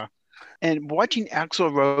ridiculous. Oh yeah. And watching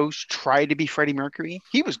Axl Rose try to be Freddie Mercury,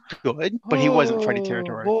 he was good, but he wasn't Freddie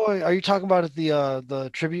territory. Boy, are you talking about at the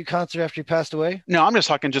tribute concert after he passed away? No, I'm just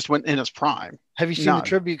talking just when in his prime. Have you seen the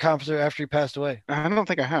tribute concert after he passed away? I don't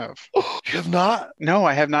think I have. You have not? No,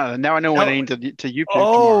 I have not. Now I know what I need to you.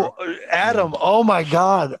 Oh, tomorrow. Adam! Oh my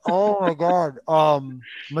God! Oh my God!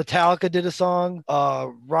 Metallica did a song.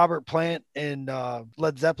 Robert Plant and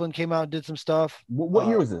Led Zeppelin came out and did some stuff. What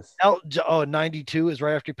year was this? 92 is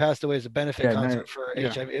right after he passed away. As a benefit concert for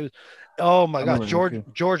HIV. It was. Oh my God!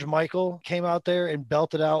 George Michael came out there and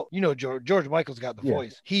belted out. You know, George Michael's got the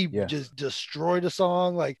voice. He just destroyed a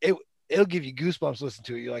song. Like it'll give you goosebumps listening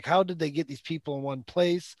to it. You're like, how did they get these people in one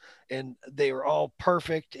place? And they were all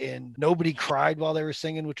perfect and nobody cried while they were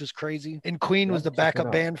singing, which was crazy. And Queen was the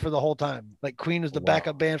backup band for the whole time. Like Queen was the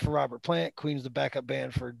backup band for Robert Plant. Queen was the backup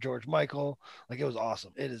band for George Michael. Like it was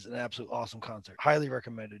awesome. It is an absolute awesome concert. Highly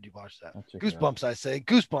recommended you watch that. Goosebumps, I say.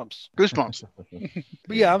 Goosebumps.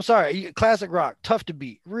 But yeah, I'm sorry. Classic rock, tough to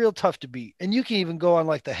beat. Real tough to beat. And you can even go on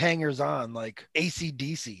like the hangers on, like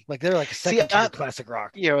AC/DC. Like they're like a second tier classic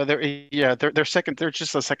rock. They're second. They're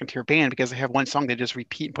just a second tier band because they have one song they just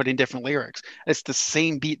repeat and put in different lyrics. It's the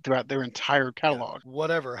same beat throughout their entire catalog. Yeah,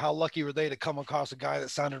 whatever. How lucky were they to come across a guy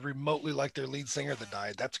that sounded remotely like their lead singer that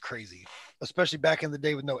died? That's crazy. Especially back in the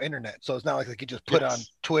day with no internet. So it's not like they could just put on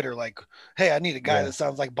Twitter like, hey, I need a guy that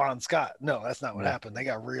sounds like Bon Scott. No, that's not what happened. They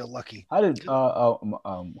got real lucky. How did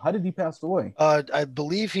he pass away? I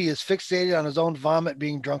believe he is fixated on his own vomit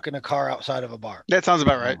being drunk in a car outside of a bar. That sounds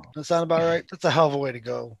about right. That sounds about right. That's a hell of a way to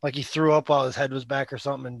go. Like he threw up while his head was back or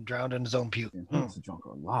something and drowned in his own puke. He was drunk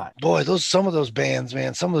a lot. Boy, some of those bands,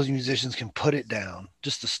 man, some of those musicians can put it down.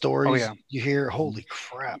 Just the stories you hear, holy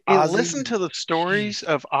crap. Listen to the stories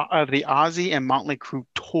of the Ozzy and Motley Crue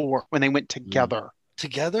tour when they went together.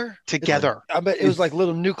 Together? I bet it was like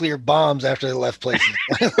little nuclear bombs after they left places.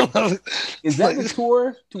 Is that the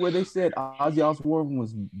tour to where they said Ozzy Osbourne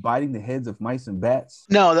was biting the heads of mice and bats?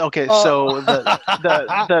 No, okay. So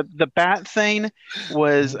the bat thing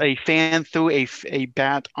was a fan threw a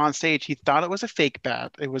bat on stage. He thought it was a fake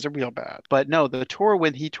bat. It was a real bat. But no, the tour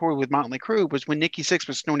when he toured with Motley Crue was when Nikki Sixx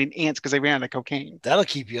was snorting ants because they ran out of cocaine. That'll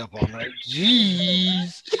keep you up all night.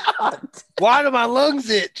 Jeez. God. Why do my lungs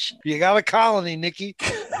itch? You got a colony, Nikki.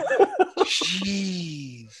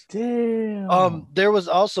 Jeez. Damn. There was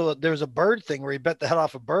a bird thing where he bet the head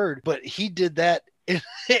off a bird, but he did that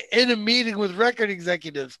in a meeting with record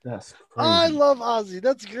executives. That's crazy. I love Ozzy.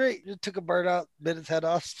 That's great. Just took a bird out, bit its head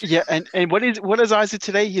off. Yeah, and what is Ozzy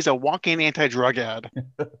today? He's a walking anti-drug ad.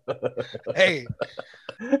 Hey,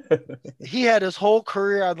 he had his whole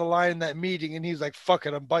career on the line in that meeting, and he was like, "Fuck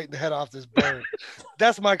it, I'm biting the head off this bird."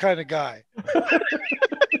 That's my kind of guy.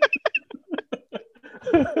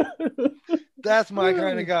 That's my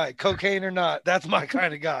kind of guy. Cocaine or not, that's my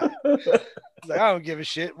kind of guy. Like, I don't give a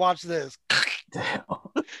shit. Watch this. Damn.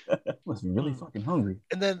 Was really fucking hungry.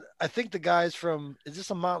 And then I think the guys from, is this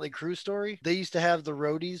a Motley Crue story? They used to have the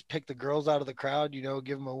roadies pick the girls out of the crowd,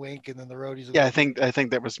 give them a wink, and then the roadies would I think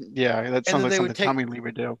that was that sounds like something Tommy Lee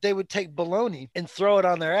would do. They would take bologna and throw it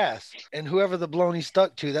on their ass, and whoever the bologna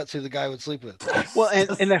stuck to, that's who the guy would sleep with. Well, and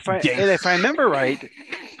if I remember right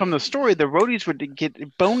from the story, the roadies would get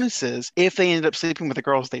bonuses if they ended up sleeping with the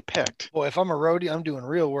girls they picked. Boy, if I'm a roadie, I'm doing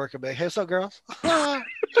real work. I'm like, hey, what's up, girls?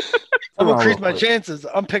 I'm gonna increase my chances.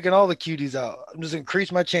 I'm picking all the cuties out. I'm just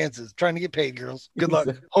increase my chances. Trying to get paid, girls. Good luck.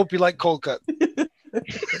 Hope you like cold cut.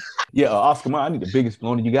 Yeah, Oscar, I need the biggest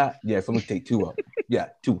bologna you got. Yeah, so I'm gonna take 2 up. Yeah,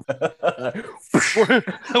 2.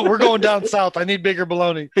 We're going down south. I need bigger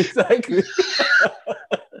bologna. Exactly.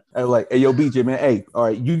 I was like, hey, yo, BJ, man, hey, all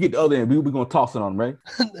right, you get the other end. We're gonna toss it on them, right?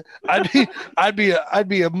 I'd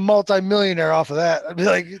be a multi-millionaire off of that. I'd be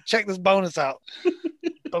like, check this bonus out.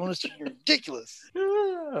 Bonus, you're ridiculous.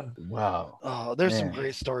 Wow. Oh, there's some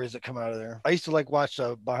great stories that come out of there. I used to watch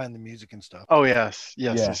behind the music and stuff. Oh yes.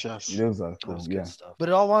 Those are cool. Good stuff. But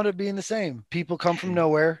it all wound up being the same. People come from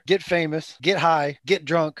nowhere, get famous, get high, get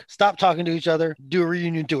drunk, stop talking to each other, do a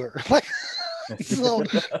reunion tour. So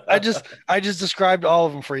I just described all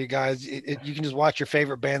of them for you guys. You can just watch your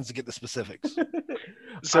favorite bands to get the specifics.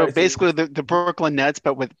 So basically, the Brooklyn Nets,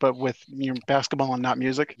 but with basketball and not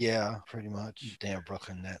music. Yeah, pretty much. Damn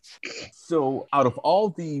Brooklyn Nets. So out of all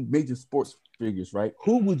the major sports figures, right,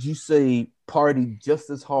 who would you say partied just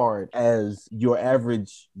as hard as your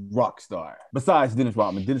average rock star besides Dennis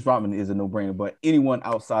Rodman? Dennis Rodman is a no-brainer, but anyone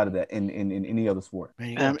outside of that in any other sport?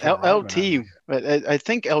 LT, but I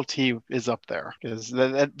think LT is up there because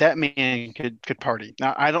that man could party.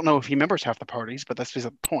 Now I don't know if he remembers half the parties, but that's just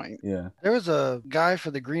the point. Yeah, there was a guy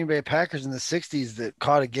for the Green Bay Packers in the '60s that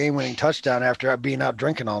caught a game-winning touchdown after being out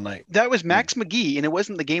drinking all night. That was Max McGee, and it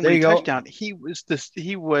wasn't the game-winning touchdown. He was,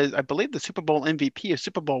 I believe, the Super Bowl MVP of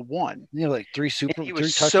Super Bowl I. Yeah, like three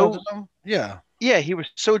touchdowns. Yeah, he was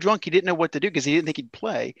so drunk he didn't know what to do because he didn't think he'd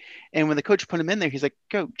play. And when the coach put him in there, he's like,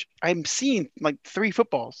 "Coach, I'm seeing like 3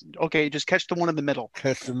 footballs. Okay, just catch the one in the middle."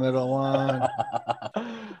 Catch the middle one.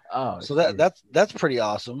 So that's pretty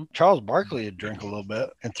awesome. Charles Barkley would drink a little bit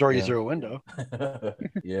and throw you through a window.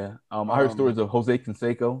 Yeah. I heard stories of Jose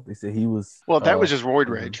Canseco. They said he was. Well, that was just roid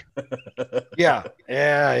rage. Yeah.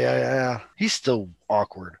 He's still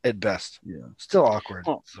awkward at best. Yeah. Still awkward.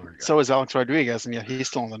 Well, so is Alex Rodriguez, and yet he's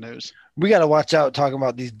still in the news. We got to watch out talking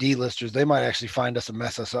about these D-listers. They might actually find us and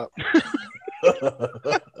mess us up.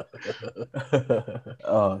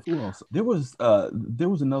 There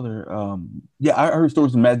was another I heard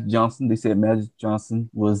stories of Magic Johnson. They said Magic Johnson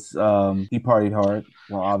was he partied hard.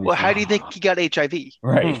 Well, obviously. Well, how do you think he got HIV?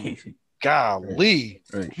 Right. Golly.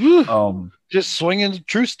 Right. Just swinging the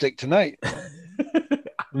true stick tonight.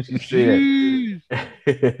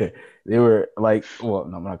 They were like, well,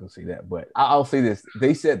 no, I'm not gonna say that, but I'll say this.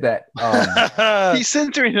 They said that he's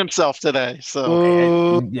censoring himself today.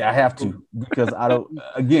 So I have to because I don't.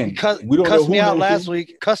 Again, we don't cuss me out last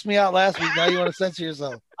week. Cuss me out last week. Now you want to censor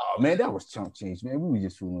yourself? Oh man, that was chump change, man. We were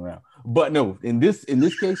just fooling around. But no, in this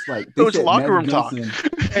case, like it was locker room talk.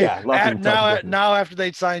 Now after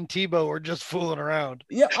they signed Tebow, we're just fooling around.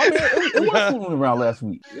 Yeah, I mean, it was fooling around last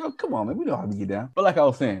week. Come on, man, we know how to get down. But like I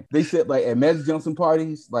was saying, they said like at Magic Johnson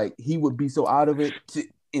parties, like he would be so out of it.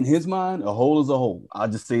 In his mind, a hole is a hole. I'll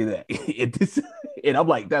just say that. And I'm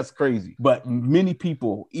like, that's crazy. But many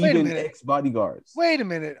people, even ex-bodyguards. Wait a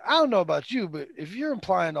minute. I don't know about you, but if you're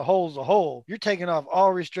implying a hole's a hole, you're taking off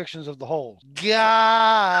all restrictions of the hole.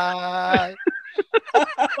 God.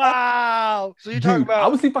 Wow. So you're talking about I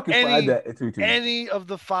would see if I can find that into any of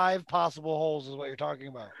the 5 possible holes is what you're talking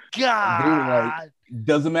about. God.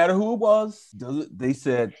 Doesn't matter who it was. They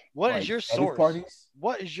said what is your source? Parties?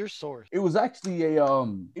 What is your source? It was actually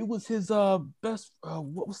it was his best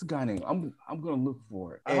what's the guy name? I'm gonna look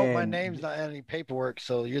for it. I hope my name's not in any paperwork,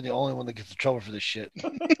 so you're the only one that gets in trouble for this shit.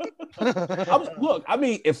 Look, I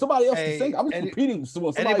mean, if somebody else is saying, I'm just repeating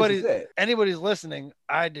what somebody said. Anybody's listening,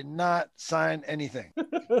 I did not sign anything.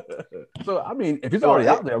 So I mean, if it's already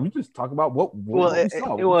out there, we just talk about what we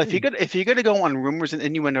saw. Well, if you're gonna go on rumors and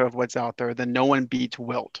innuendo of what's out there, then no one beats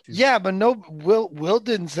Wilt. Yeah, but Wilt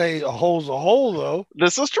didn't say a hole's a hole though.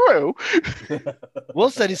 This is true.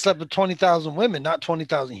 Wilt said he slept with 20,000 women, not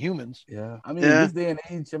 20,000 humans. Yeah, I mean, in this day and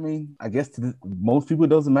age, I mean, I guess to most people it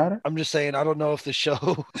doesn't matter. I'm just saying, I don't know if the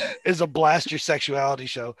show is a blast your sexuality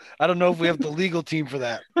show. I don't know if we have the legal team for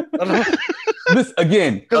that. I don't know. This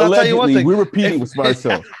again, allegedly, we're repeating with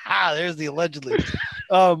ourselves. There's the allegedly.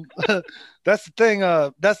 That's the thing.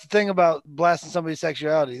 That's the thing about blasting somebody's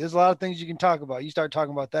sexuality. There's a lot of things you can talk about. You start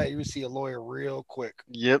talking about that, you will see a lawyer real quick.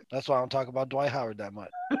 Yep. That's why I don't talk about Dwight Howard that much.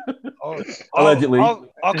 Allegedly, all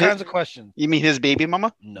kinds of questions. You mean his baby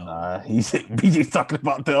mama? No. BJ's talking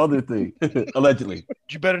about the other thing. Allegedly.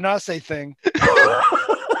 You better not say thing.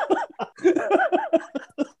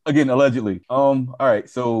 Again, allegedly. All right.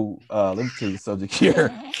 So let me change the subject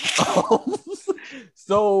here.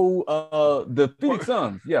 So the Phoenix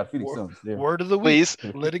Suns. Yeah, Phoenix Suns. Yeah. Word of the week.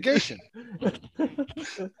 Please. Litigation.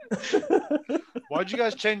 Why'd you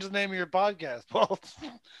guys change the name of your podcast? Well,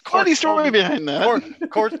 funny story behind that.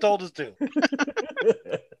 Court told us to.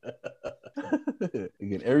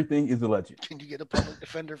 Again, everything is alleged. Can you get a public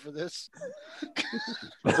defender for this?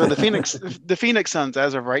 So the Phoenix Suns,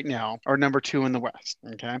 as of right now, are number 2 in the West.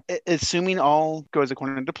 Okay, assuming all goes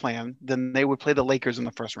according to plan, then they would play the Lakers in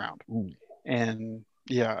the first round. Ooh. And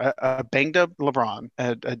yeah, a banged up LeBron,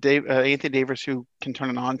 Anthony Davis who can turn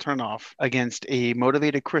it on, turn it off, against a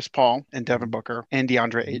motivated Chris Paul and Devin Booker and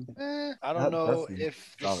DeAndre Ayton. I don't know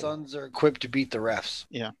if the Suns are equipped to beat the refs.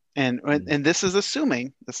 Yeah. And this is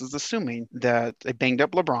assuming that a banged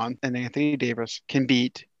up LeBron and Anthony Davis can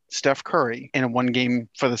beat Steph Curry in a 1 game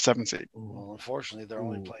for the 7th seed. Well, unfortunately, they're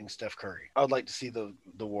only playing Steph Curry. I would like to see the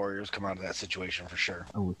Warriors come out of that situation for sure.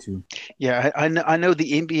 I would too. Yeah, I know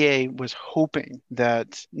the NBA was hoping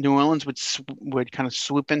that New Orleans would kind of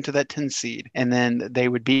swoop into that 10 seed, and then they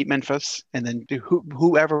would beat Memphis, and then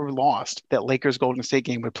whoever lost that Lakers Golden State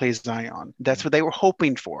game would play Zion. That's what they were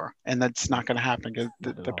hoping for, and that's not going to happen because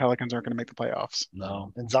the Pelicans aren't going to make the playoffs.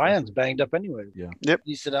 No, and Zion's banged up anyway. Yeah. Yep.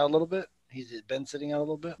 He sit out a little bit. He's been sitting out a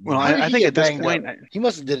little bit. Well, I think at this point, he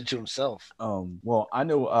must have did it to himself. Well, I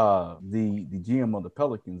know the GM of the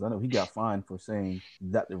Pelicans. I know he got fined for saying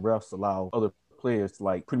that the refs allow other players to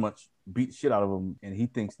like pretty much beat the shit out of him, and he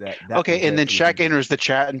thinks that. Okay, and then Shaq enters the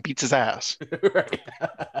chat and beats his ass. Right.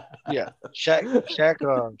 Yeah, Shaq used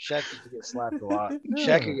to get slapped a lot.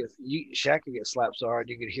 Shaq could get slapped so hard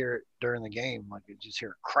you could hear it during the game, like you just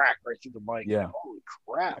hear it crack right through the mic. Yeah. Like, holy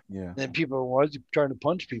crap. Yeah. And then people were trying to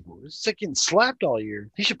punch people. He's sick getting slapped all year.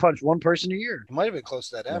 He should punch one person a year. He might have been close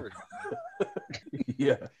to that average.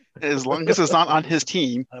 Yeah. As long as it's not on his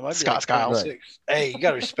team, Scott like Skiles. Right. Hey, you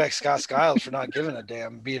got to respect Scott Skiles for not giving a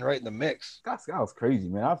damn, being right in the mix. Scott Skiles crazy,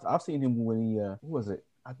 man. I've seen him when he who was it?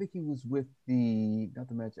 I think he was with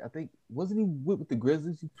I think wasn't he with the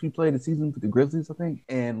Grizzlies? He played a season with the Grizzlies, I think.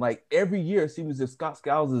 And like every year, it seems as if Scott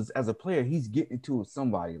Skiles is as a player, he's getting into it with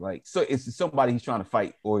somebody. Like so, it's somebody he's trying to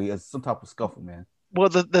fight, or he has some type of scuffle, man. Well,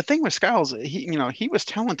 the thing with Skiles, he was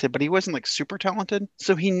talented, but he wasn't like super talented.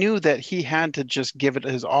 So he knew that he had to just give it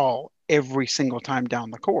his all every single time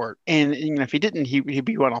down the court. And if he didn't, he'd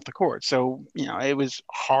be run off the court. So, it was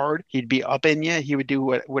hard. He'd be up in you. He would do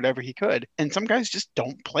whatever he could. And some guys just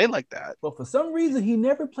don't play like that. But for some reason, he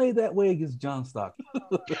never played that way against John Stockton.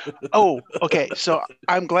 Oh, okay. So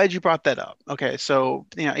I'm glad you brought that up. Okay. So,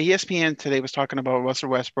 ESPN today was talking about Russell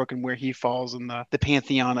Westbrook and where he falls in the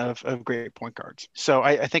pantheon of great point guards. So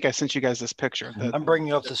I think I sent you guys this picture. I'm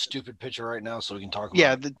bringing up the stupid picture right now so we can talk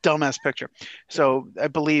about it. The dumbass picture. So I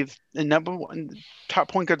believe the number one top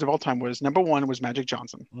point guards of all time was number 1 was Magic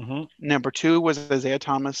Johnson. Mm-hmm. Number 2 was Isaiah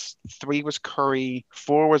Thomas. 3 was Curry.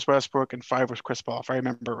 4 was Westbrook, and 5 was Chris Paul. If I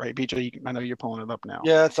remember right, BJ, I know you're pulling it up now.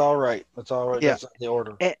 Yeah, that's all right. Yeah. That's the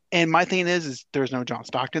order. And my thing is there was no John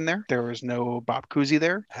Stockton there. There was no Bob Cousy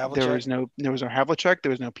there. There was no Havlicek.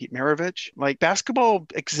 There was no Pete Maravich. Like basketball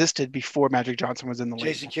existed before Magic Johnson was in the league.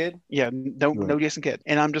 Jason Kidd? Yeah, no Jason Kidd.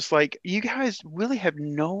 And I'm just like, you guys really have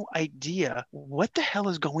no idea what the hell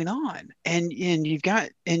is going on. And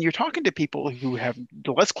you're talking to people who have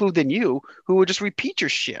less clue than you, who will just repeat your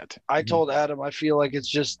shit. I told Adam, I feel like it's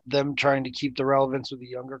just them trying to keep the relevance with the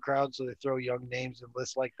younger crowd, so they throw young names and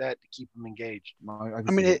lists like that to keep them engaged.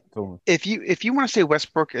 If you want to say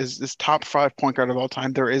Westbrook is top 5 point guard of all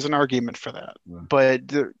time, there is an argument for that. Yeah.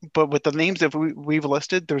 But with the names that we've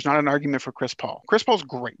listed, there's not an argument for Chris Paul. Chris Paul's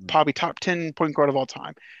great, probably top 10 point guard of all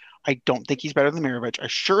time. I don't think he's better than Maravich. I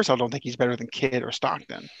sure as hell don't think he's better than Kidd or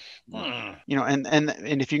Stockton.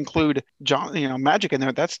 And if you include John, Magic in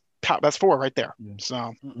there, that's 4 right there. Yeah.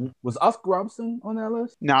 So was Oscar Robertson on that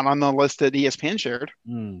list? Not on the list that ESPN shared.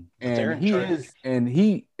 And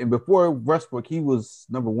before Westbrook, he was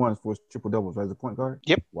number 1 for triple doubles as a point guard.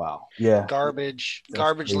 Yep. Wow. Yeah. Garbage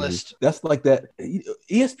crazy. List. That's like that.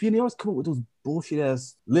 ESPN, they always come up with those bullshit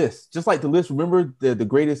ass lists, just like the list. Remember the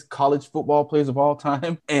greatest college football players of all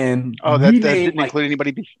time, and that didn't include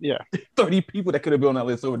anybody. Yeah, 30 people that could have been on that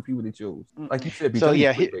list over the people they chose. Like you said,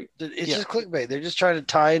 it's just clickbait. They're just trying to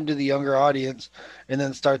tie into the younger audience and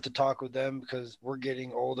then start to talk with them because we're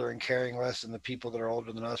getting older and caring less, and the people that are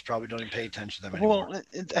older than us probably don't even pay attention to them anymore. Well,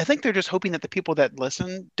 I think they're just hoping that the people that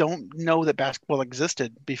listen don't know that basketball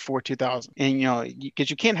existed before 2000, and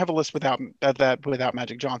because you can't have a list without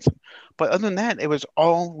Magic Johnson. But other than that, it was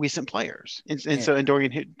all recent players. So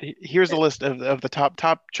Dorian, here's the list of the top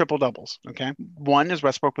triple doubles. Okay, 1 is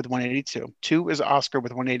Westbrook with 182. 2 is Oscar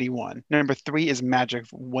with 181. Number 3 is Magic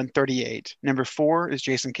 138. Number 4 is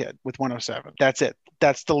Jason Kidd with 107. That's it.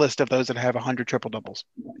 That's the list of those that have 100 triple doubles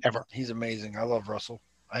ever. He's amazing. I love Russell.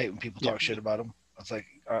 I hate when people talk shit about him. It's like,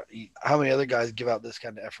 how many other guys give out this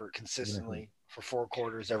kind of effort consistently for 4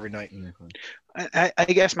 quarters every night. I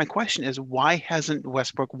guess my question is, why hasn't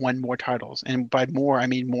Westbrook won more titles? And by more, I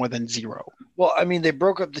mean more than 0. Well, I mean, they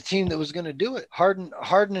broke up the team that was going to do it. Harden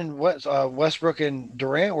and Westbrook and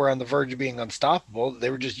Durant were on the verge of being unstoppable. They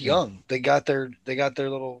were just young. They got their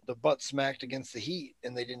the butt smacked against the Heat,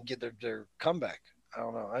 and they didn't get their comeback. I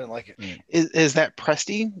don't know. I didn't like it. Is that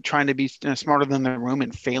Presti trying to be smarter than the room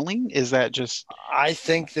and failing? Is that just? I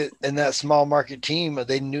think that in that small market team,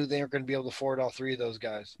 they knew they weren't going to be able to afford all 3 of those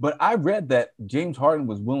guys. But I read that James Harden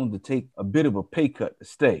was willing to take a bit of a pay cut to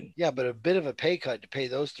stay. Yeah, but a bit of a pay cut to pay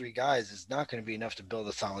those 3 guys is not going to be enough to build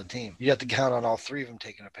a solid team. You have to count on all 3 of them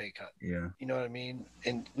taking a pay cut. Yeah. You know what I mean?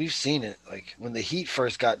 And we've seen it. Like when the Heat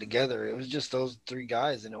first got together, it was just those 3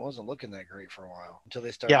 guys, and it wasn't looking that great for a while until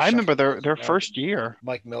they started. Yeah, I remember their first year.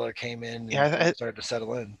 Mike Miller came in and started to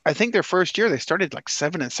settle in. I think their first year they started like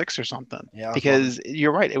 7-6 or something. Yeah, because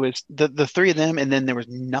you're right. It was the 3 of them, and then there was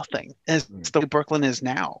nothing. And it's the way Brooklyn is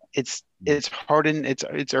now. It's Harden, it's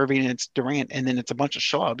Irving, and it's Durant, and then it's a bunch of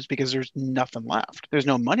schlubs because there's nothing left. There's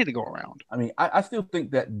no money to go around. I mean, I still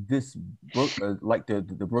think that this like the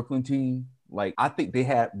Brooklyn team. Like, I think they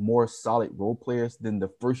had more solid role players than the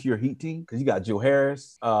first year Heat team because you got Joe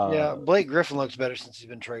Harris. Blake Griffin looks better since he's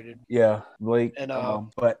been traded. Yeah, Blake. And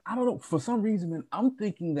but I don't know. For some reason, man, I'm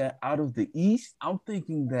thinking that out of the East, I'm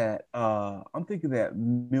thinking that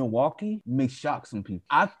Milwaukee may shock some people.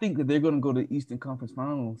 I think that they're going to go to the Eastern Conference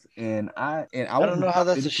Finals, and I don't know how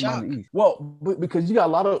that's a shock. Well, because you got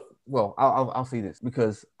a lot of. Well, I'll say this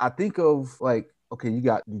because I think of like. Okay, you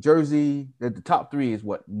got New Jersey. The top 3 is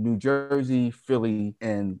what? New Jersey, Philly,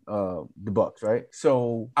 and the Bucks, right?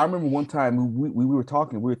 So I remember one time we were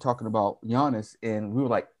talking about Giannis, and we were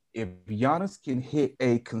like, if Giannis can hit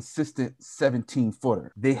a consistent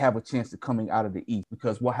 17-footer, they have a chance of coming out of the East.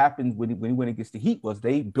 Because what happened when he went against the Heat was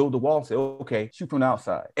they build a wall and say, okay, shoot from the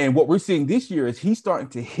outside. And what we're seeing this year is he's starting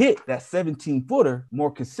to hit that 17-footer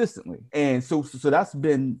more consistently. And so that's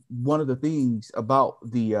been one of the things about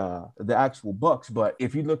the actual Bucks. But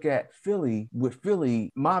if you look at Philly,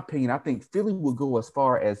 my opinion, I think Philly will go as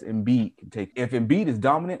far as Embiid can take. If Embiid is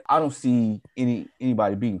dominant, I don't see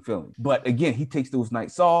anybody beating Philly. But again, he takes those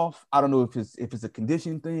nights off. I don't know if it's a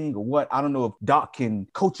conditioning thing or what. I don't know if Doc can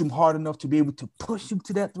coach him hard enough to be able to push him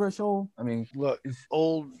to that threshold. I mean, look,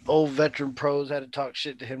 old veteran pros had to talk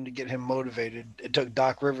shit to him to get him motivated. It took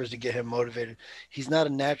Doc Rivers to get him motivated. He's not a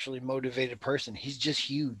naturally motivated person. He's just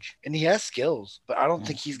huge, and he has skills, but I don't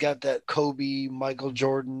think he's got that Kobe, Michael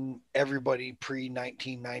Jordan, everybody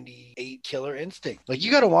pre-1998 killer instinct. Like, you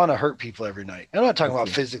got to want to hurt people every night. I'm not talking about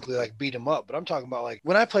physically like beat them up, but I'm talking about like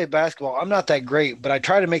when I play basketball, I'm not that great, but I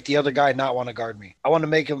try to make the other guy not want to guard me. I want to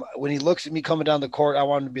make him, when he looks at me coming down the court, I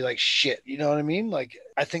want him to be like, shit. You know what I mean? Like,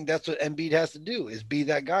 I think that's what Embiid has to do, is be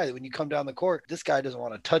that guy that when you come down the court, this guy doesn't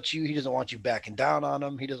want to touch you. He doesn't want you backing down on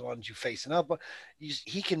him. He doesn't want you facing up.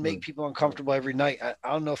 He can make people uncomfortable every night. I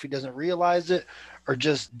don't know if he doesn't realize it or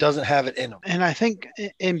just doesn't have it in him. And I think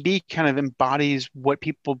Embiid kind of embodies what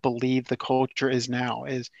people believe the culture is now,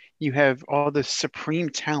 is you have all this supreme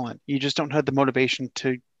talent. You just don't have the motivation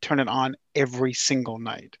to turn it on every single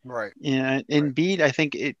night. Right. And Embiid, I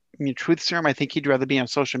think truth serum, I think he'd rather be on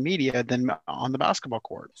social media than on the basketball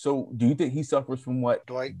court. So do you think he suffers from what?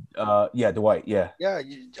 Dwight? Dwight, yeah. Yeah,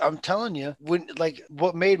 I'm telling you,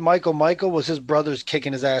 what made Michael was his brothers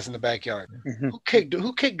kicking his ass in the backyard. Mm-hmm.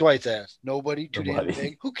 Who kicked Dwight's ass? Nobody. Damn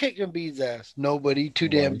big. Who kicked Embiid's ass? Nobody.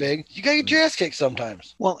 Damn big. You gotta get your ass kicked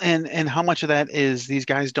sometimes. Well, and how much of that is these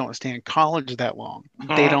guys don't stay in college that long?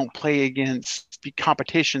 They don't play against the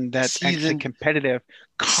competition that's actually competitive.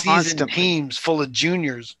 Seasoned teams full of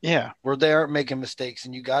juniors, yeah, where they aren't making mistakes,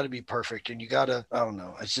 and you got to be perfect, and you got to, I don't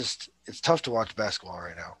know, it's tough to watch basketball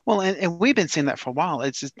right now. Well, and we've been saying that for a while.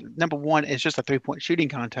 It's just, number one, it's just a 3-point shooting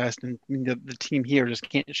contest, and the team here just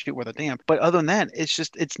can't shoot worth a damn. But other than that,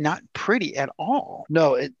 it's not pretty at all.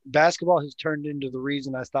 No, basketball has turned into the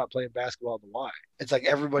reason I stopped playing basketball. The why? It's like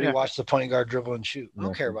everybody watched the point guard dribble and shoot. I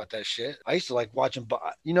don't care about that shit. I used to like watching.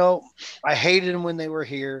 I hated them when they were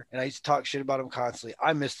here, and I used to talk shit about them constantly.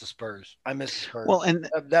 I miss the Spurs. Well, and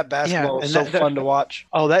that basketball was so fun to watch.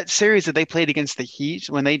 Oh, that series that they played against the Heat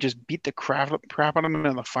when they just beat the crap out of them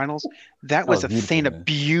in the finals, that was a thing of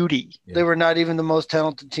beauty. Yeah. They were not even the most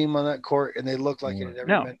talented team on that court, and they looked like it at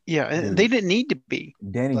every minute. Yeah, and they didn't need to be.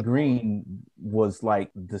 Danny Green was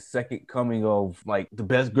like the second coming of like the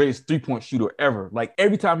greatest 3-point shooter ever. Like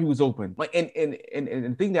every time he was open, like and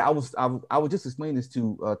the thing that I was just explaining this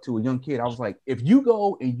to a young kid. I was like, if you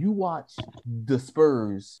go and you watch the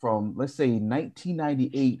Spurs from, let's say,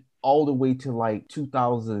 1998 all the way to like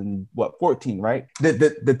 2014, right?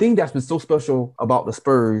 The thing that's been so special about the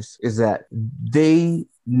Spurs is that they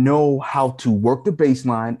know how to work the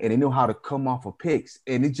baseline and they know how to come off of picks,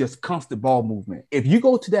 and it's just constant ball movement. If you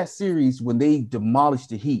go to that series when they demolished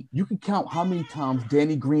the Heat, you can count how many times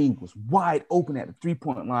Danny Green was wide open at the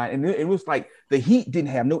 3-point line, and it was like the Heat didn't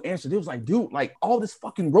have no answer. It was like, dude, like all this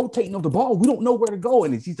fucking rotating of the ball, we don't know where to go,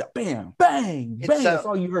 and he's like, bam, bang, bang. That's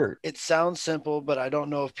all you heard. It sounds simple, but I don't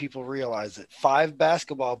know if people realize it. 5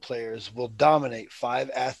 basketball players will dominate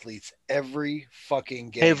 5 athletes every fucking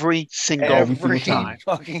game. Every single time.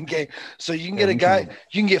 Fucking game. So you can get a guy,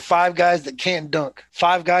 you can get 5 guys that can't dunk,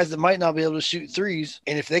 5 guys that might not be able to shoot threes,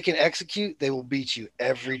 and if they can execute, they will beat you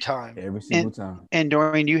every time. Every single time. And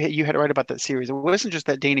Dorian, you had it right about that series. It wasn't just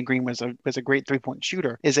that Danny Green was a great 3-point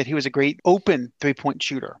shooter, is that he was a great open 3-point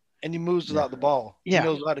shooter. And he moves without the ball. Yeah. He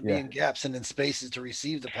knows how to be in gaps and in spaces to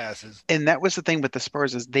receive the passes. And that was the thing with the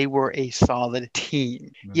Spurs, is they were a solid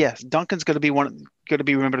team. Mm-hmm. Yes, Duncan's going to be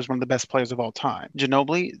remembered as one of the best players of all time.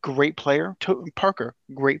 Ginobili, great player. Parker,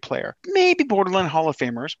 great player. Maybe borderline Hall of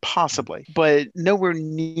Famers, possibly, but nowhere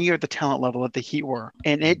near the talent level that the Heat were.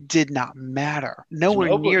 And it did not matter.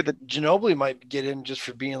 Ginobili might get in just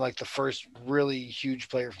for being like the first really huge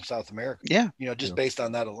player from South America. Yeah. Just based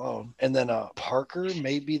on that alone. And then Parker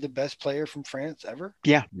may be the best player from France ever.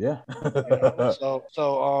 Yeah. So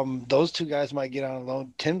those 2 guys might get on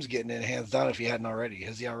loan. Tim's getting in hands down if he hadn't already.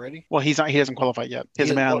 Has he already? Well, he hasn't qualified yet. He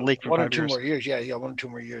hasn't been out of the league for 1 or 5 2 years. more years. Yeah, he got 1 or 2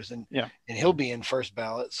 more years, and he'll be in first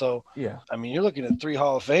ballot. So I mean, you're looking at 3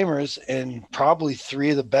 Hall of Famers and probably 3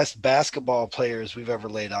 of the best basketball players we've ever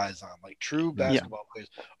laid eyes on, like true basketball players,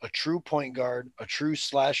 a true point guard, a true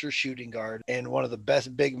slasher shooting guard, and one of the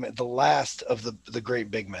best big men, the last of the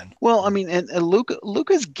great big men. Well, I mean, and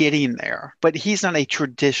Luka's getting there, but he's not a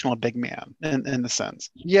traditional big man in the sense.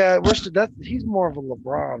 Yeah, he's more of a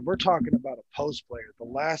LeBron. We're talking about a post player, the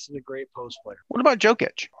last of the great post player. What about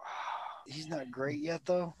Jokic? He's not great yet,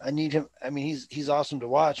 though. I need him. I mean, he's awesome to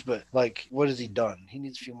watch, but like, what has he done? He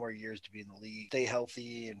needs a few more years to be in the league, stay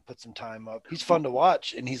healthy, and put some time up. He's fun to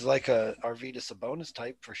watch, and he's like a Arvydas Sabonis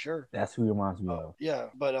type for sure. That's who he reminds me of. Yeah,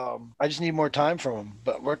 but I just need more time from him.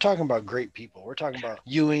 But we're talking about great people. We're talking about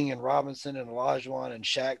Ewing and Robinson and Olajuwon and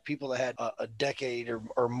Shaq, people that had a decade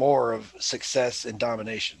or more of success and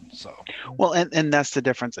domination. So well, and that's the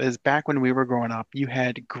difference. Is back when we were growing up, you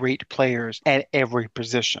had great players at every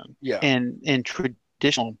position. Yeah. And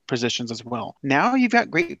traditional positions as well. Now you've got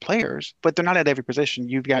great players, but they're not at every position.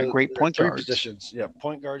 You've got great point guards. 3 positions. Yeah,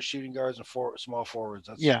 point guards, shooting guards, and 4 small forwards.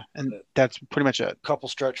 That's pretty much it. Couple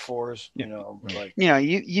stretch 4s.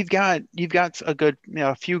 You've got a good,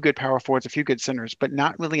 a few good power forwards, a few good centers, but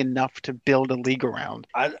not really enough to build a league around.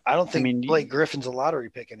 I don't think Blake Griffin's a lottery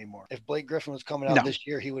pick anymore. If Blake Griffin was coming out this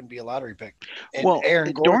year, he wouldn't be a lottery pick. And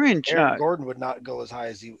Aaron Gordon would not go as high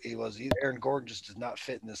as he was either. Aaron Gordon just does not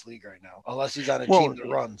fit in this league right now, unless he's on a team that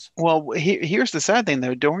runs. Well, here's the sad thing,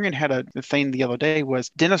 though. Dorian had a thing the other day was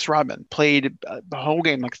Dennis Rodman played the whole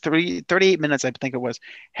game, like 38 minutes, I think it was,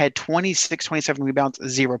 had 26, 27 rebounds,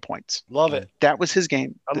 0 points. Love it. That was his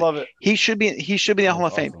game. I love it. He should be in the Hall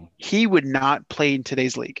of Fame. He would not play in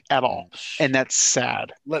today's league at all, and that's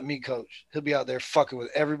sad. Let me coach. He'll be out there fucking with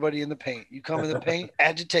everybody in the paint. You come in the paint,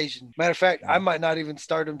 agitation. Matter of fact, I might not even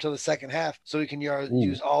start him till the second half, so he can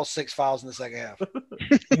use all 6 fouls in the second half.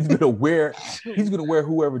 He's gonna wear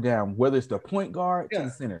whoever down, whether it's the point guard to the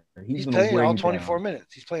center. He's playing all 24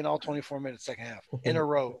 minutes. He's playing all 24 minutes second half in a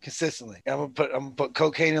row consistently. And I'm gonna put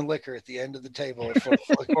cocaine and liquor at the end of the table for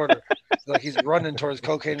the quarter. Like he's running towards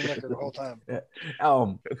cocaine and liquor the whole time.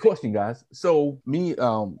 Question, guys. So me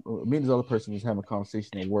and this other person was having a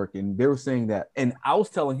conversation at work, and they were saying that, and I was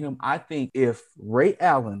telling him, I think if Ray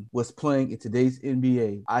Allen was playing in today's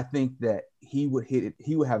NBA, I think that he would hit it.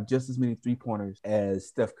 He would have just as many 3-pointers as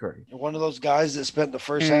Steph Curry. One of those guys that spent the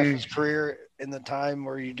first half of his career in the time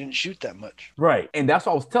where you didn't shoot that much. Right. And that's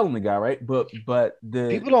what I was telling the guy, right? But the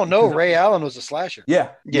people don't know Ray Allen was a slasher. Yeah.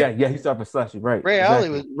 He started a slasher, right. Ray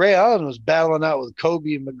Allen was battling out with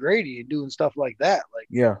Kobe and McGrady and doing stuff like that.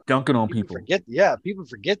 Like dunking on people. People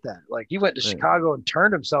forget that. Like he went to Chicago and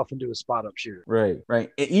turned himself into a spot-up shooter. Right. And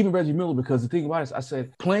even Reggie Miller, because the thing about it is, I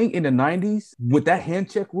said, playing in the 90s with that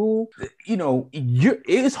hand check rule,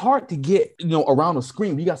 it's hard to get, around a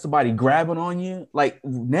screen. You got somebody grabbing on you. Like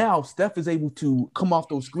now, Steph is able to come off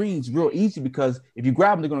those screens real easy because if you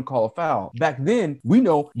grab them, they're going to call a foul. Back then, we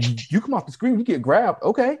know you come off the screen, you get grabbed.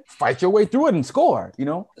 Okay, fight your way through it and score. And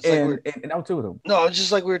I would with them. No, it's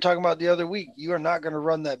just like we were talking about the other week. You are not going to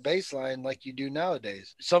run that baseline like you do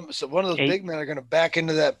nowadays. So one of those big men are going to back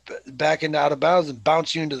into out of bounds and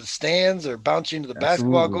bounce you into the stands or bounce you into the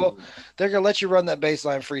basketball goal. They're going to let you run that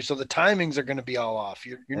baseline free. So the timings are going to be all off.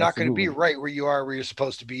 You're not going to be right where you're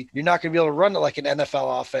supposed to be. You're not going to be able to run it like an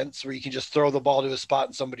NFL offense where you can just throw throw the ball to a spot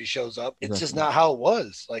and somebody shows up. It's just not how it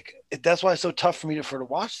was. Like that's why it's so tough for me to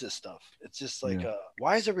watch this stuff. It's just like,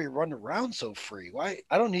 why is everybody running around so free? Why?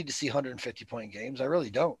 I don't need to see 150-point games. I really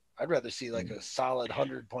don't. I'd rather see like a solid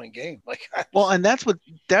 100-point game. Like, well, and that's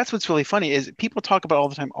what's really funny is people talk about all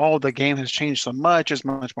the time. Oh, the game has changed so much; it's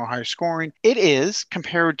much more higher scoring. It is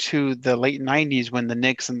compared to the late '90s when the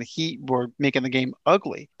Knicks and the Heat were making the game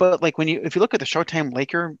ugly. But like if you look at the Showtime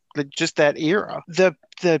Laker, just that era,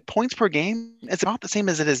 the points per game is about the same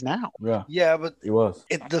as it is now. Yeah, but it was.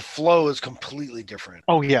 The flow is completely different.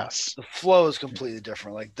 Oh yes, the flow is completely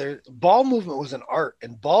different. Like ball movement was an art,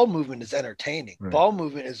 and ball movement is entertaining. Right. Ball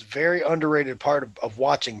movement is very underrated part of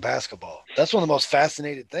watching basketball. That's one of the most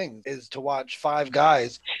fascinating things is to watch 5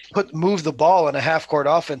 guys move the ball in a half-court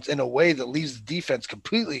offense in a way that leaves the defense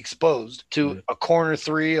completely exposed to a corner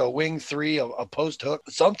 3, a wing 3, a post hook,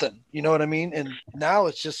 something. You know what I mean? And now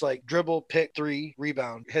it's just like dribble, pick 3,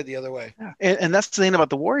 rebound, head the other way. Yeah. And that's the thing about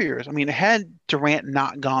the Warriors. I mean, had Durant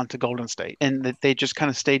not gone to Golden State and that they just kind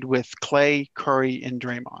of stayed with Clay, Curry, and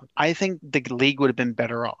Draymond, I think the league would have been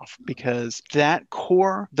better off because that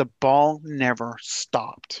core, the ball never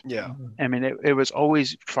stopped. Yeah. I mean, it was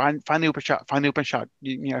always find the open shot.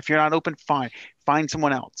 You know, if you're not open, fine. Find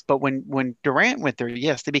someone else. But when Durant went there,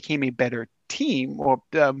 yes, they became a better team or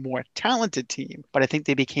a more talented team, but I think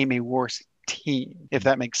they became a worse team, if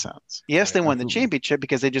that makes sense. Yes, they won the championship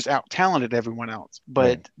because they just out-talented everyone else,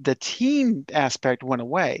 but the team aspect went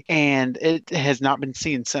away, and it has not been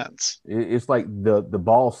seen since. It's like the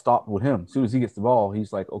ball stopped with him. As soon as he gets the ball,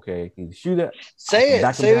 he's like, okay, can you shoot it? Say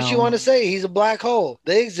what you want to say. He's a black hole.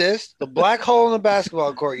 They exist. The black hole in the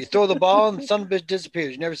basketball court. You throw the ball and the son of a bitch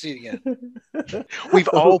disappears. You never see it again. We've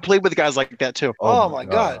all played with guys like that too. Oh my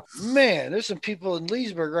God. Man, there's some people in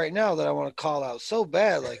Leesburg right now that I want to call out so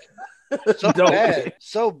bad. Like,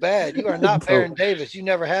 so bad. You are not Baron Davis. You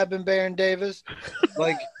never have been Baron Davis.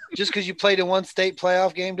 Like, just because you played in one state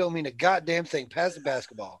playoff game don't mean a goddamn thing. Pass the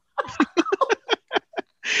basketball.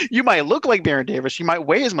 You might look like Baron Davis. You might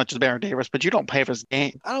weigh as much as Baron Davis, but you don't play for his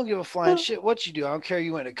game. I don't give a flying shit what you do. I don't care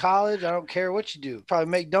you went to college. I don't care what you do. Probably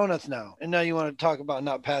make donuts now. And now you want to talk about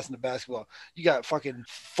not passing the basketball. You got fucking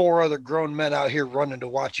 4 other grown men out here running to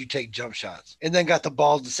watch you take jump shots. And then got the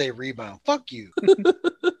balls to say rebound. Fuck you.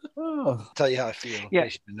 Tell you how I feel. Yeah. You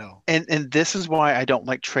should know. And this is why I don't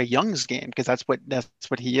like Trae Young's game, because that's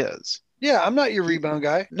what he is. Yeah, I'm not your rebound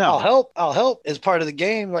guy. No. I'll help as part of the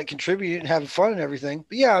game, like contribute and having fun and everything.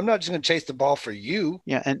 But yeah, I'm not just going to chase the ball for you.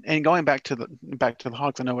 Yeah, and going back to the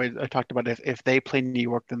Hawks, I know I talked about if they play New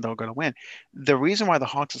York, then they're going to win. The reason why the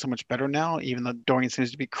Hawks are so much better now, even though Dorian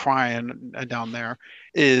seems to be crying down there,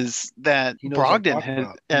 is that Brogdon has.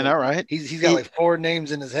 Yeah, all right. He's got like 4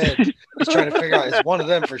 names in his head. He's trying to figure out it's one of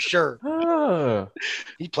them for sure.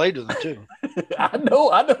 He played with them too. I know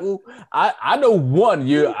one.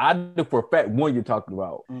 I know for a fact one you're talking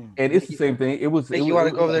about, and it's the same thing. You want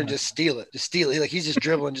to go over there and just steal it. Like he's just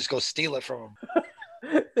dribbling, just go steal it from him.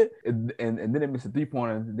 and then they miss a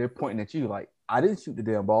 3-pointer. They're pointing at you like, I didn't shoot the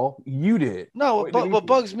damn ball. You did. No, but what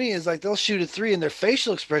bugs me is like they'll shoot a 3 and their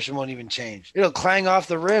facial expression won't even change. It'll clang off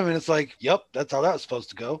the rim and it's like, yep, that's how that was supposed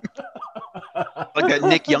to go. Like that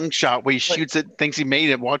Nick Young shot where he shoots it, thinks he made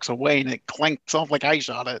it, walks away, and it clanks off like I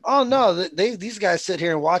shot it. Oh no, these guys sit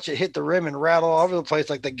here and watch it hit the rim and rattle all over the place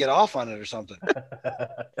like they get off on it or something.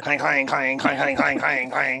 Clang, clang, clang, clang, clang, clang, clang,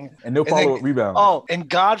 clang. And no follow-up rebound. Oh, and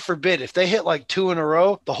God forbid if they hit like 2 in a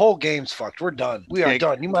row, the whole game's fucked. We're done. We are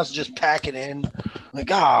done. You must just pack it in. Like,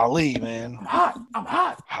 golly, man. I'm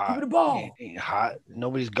hot. Give me the ball. Ain't hot.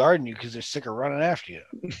 Nobody's guarding you because they're sick of running after you.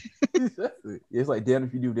 It's like, damn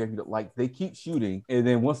if you do, damn if you don't. Like, they keep shooting, and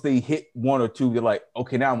then once they hit 1 or 2, they're like,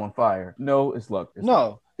 okay, now I'm on fire. No, it's luck.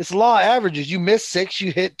 It's law of averages. You miss 6,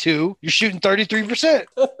 you hit 2, you're shooting 33%.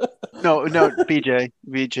 No, BJ,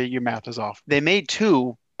 your math is off. They made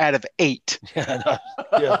 2 out of 8. Yeah,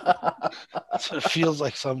 that's what it feels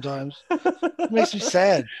like sometimes. It makes me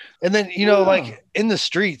sad. And then, like in the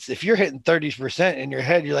streets, if you're hitting 30% in your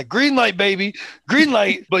head, you're like, green light, baby, green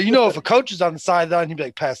light. But if a coach is on the sideline, he'd be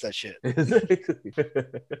like, pass that shit.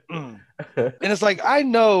 And it's like, I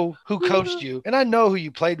know who coached you and I know who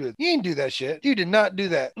you played with. You didn't do that shit. You did not do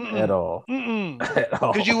that. At all.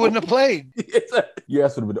 Because you wouldn't have played. You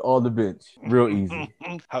asked would have been on the bench. Real easy.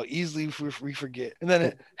 How easily we forget. And then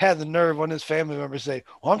it had the nerve on his family member say,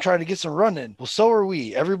 well, I'm trying to get some running. Well, so are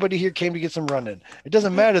we. Everybody here came to get some running. It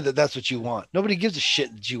doesn't matter that that's what you want. Nobody gives a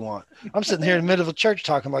shit that you want. I'm sitting here in the middle of a church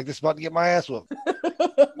talking like this, about to get my ass whooped.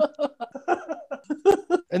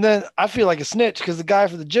 And then I feel like a snitch because the guy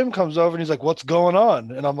from the gym comes over and he's like, what's going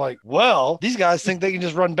on? And I'm like, well, these guys think they can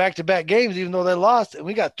just run back-to-back games even though they lost. And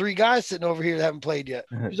we got 3 guys sitting over here that haven't played yet.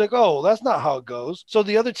 He's like, oh, that's not how it goes. So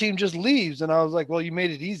the other team just leaves. And I was like, well, you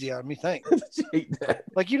made it easy on me. Thanks.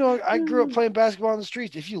 Like, I grew up playing basketball on the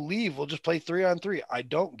streets. If you leave, we'll just play 3-on-3. I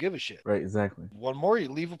don't give a shit. Right, exactly. One more, you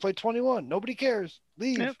leave, we'll play 21. Nobody cares.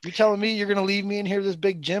 Leave. Yep. You're telling me you're going to leave me in here, this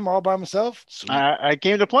big gym all by myself? I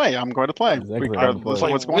came to play. I'm going to play. Exactly. Regardless of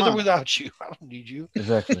what's going on. Without you. I don't need you.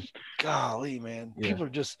 Exactly. Golly, man. Yeah. People are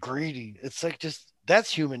just greedy. It's like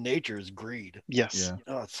that's human nature is greed. Yes. Yeah.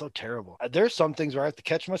 Oh, it's so terrible. There's some things where I have to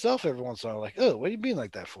catch myself every once in a while. Like, oh, what are you being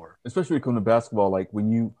like that for? Especially when it comes to basketball, like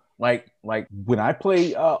when you like when I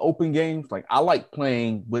play open games, like I like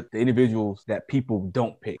playing with the individuals that people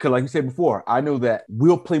don't pick. Because like you said before, I know that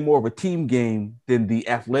we'll play more of a team game than the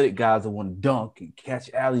athletic guys that want to dunk and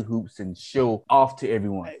catch alley hoops and show off to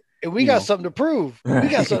everyone. And we got something to prove. We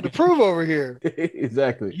got something to prove over here.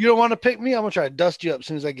 Exactly. You don't want to pick me? I'm going to try to dust you up as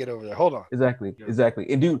soon as I get over there. Hold on. Exactly.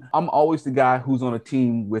 And dude, I'm always the guy who's on a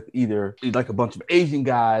team with either like a bunch of Asian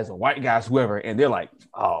guys or white guys, whoever. And they're like,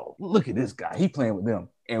 oh, look at this guy. He playing with them.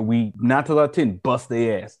 And we 9 times out of 10 bust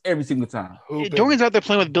their ass every single time. Dorian's out there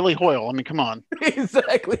playing with Billy Hoyle. I mean, come on.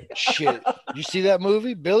 Exactly. Shit. You see that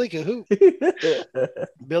movie? Billy could hoop.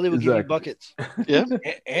 Billy would give you buckets. Yeah.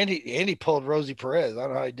 And he pulled Rosie Perez. I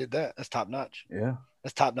don't know how he did that. That's top notch. Yeah.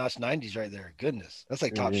 That's top notch 90s right there. Goodness. That's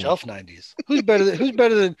like top shelf 90s. Who's better than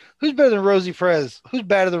Rosie Perez? Who's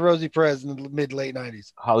better than Rosie Perez in the mid late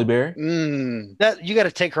 90s? Holly Berry? That you got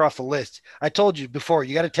to take her off the list. I told you before,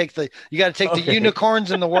 you got to take the unicorns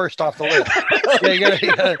and the worst off the list. Yeah,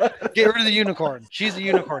 you gotta get rid of the unicorn. She's a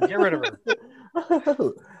unicorn. Get rid of her.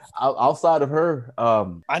 Outside of her,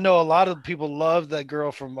 I know a lot of people love that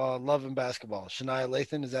girl from Love and Basketball. Shania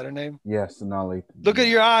Lathan, is that her name? Yes, Shania Lathan. Look at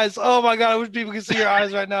your eyes. Oh my God, I wish people could see your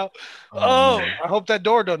eyes right now. Oh, I hope that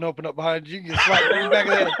door doesn't open up behind you. You can slap me in the back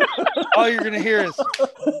of the head. All you're gonna hear is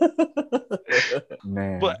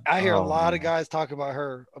man. But I hear a lot of guys talk about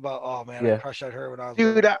her. I crushed on her when I was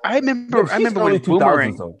dude. I remember when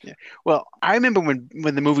Boomerang. Well, I remember when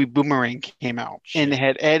the movie Boomerang came out and it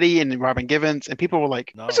had Eddie and Robin Givens, and people were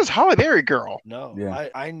like, "This is Halle Berry girl." No,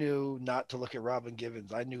 I knew not to look at Robin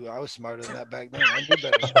Givens. I knew I was smarter than that back then. I knew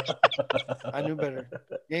better. I knew better.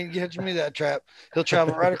 You ain't catching me that trap. He'll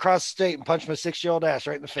travel right across the state and punch my 6-year-old ass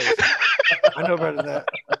right in the face. I know better than that.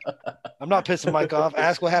 I'm not pissing Mike off.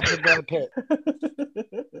 Ask what happened to Brad Pitt.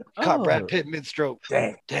 Caught Brad Pitt mid-stroke.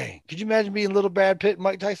 Dang. Could you imagine being little Brad Pitt and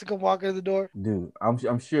Mike Tyson come walking in the door? Dude,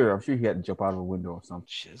 I'm sure he had to jump out of a window or something.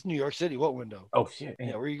 Shit, it's New York City. What window? Oh shit.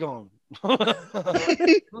 Yeah, where you going?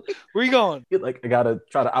 Where you going? Like I gotta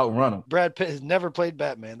try to outrun him. Brad Pitt has never played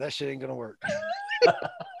Batman. That shit ain't gonna work.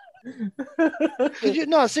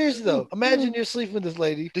 No, seriously though, imagine you're sleeping with this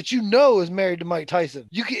lady that you know is married to Mike Tyson.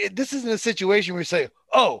 This isn't a situation where you say,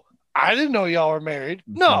 "Oh, I didn't know y'all were married."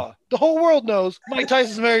 No, the whole world knows Mike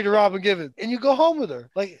Tyson's married to Robin Givens, and you go home with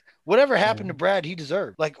her. Like whatever happened to Brad, he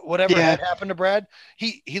deserved. Like whatever had happened to Brad,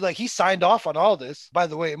 he signed off on all this. By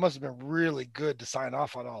the way, it must have been really good to sign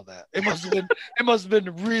off on all that. It must have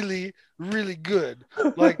been really, really good.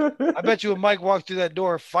 Like I bet you when Mike walked through that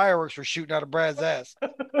door, fireworks were shooting out of Brad's ass.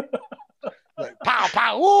 Like pow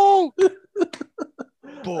pow woo.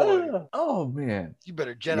 Boy. Oh man. You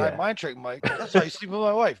better Jedi mind trick, Mike. That's how you sleep with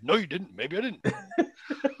my wife. No, you didn't. Maybe I didn't.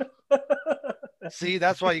 See,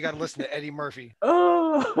 that's why you got to listen to Eddie Murphy.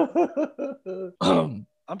 I'm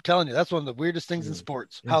telling you, that's one of the weirdest things in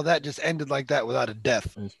sports. How that just ended like that without a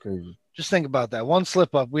death. That's crazy. Just think about that. One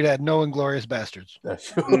slip up, we'd had no Inglorious Bastards.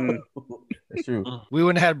 That's true. That's true. We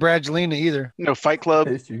wouldn't have had Brangelina either. No Fight Club.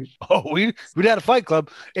 That's true. Oh, we'd had a Fight Club.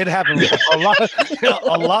 It happened a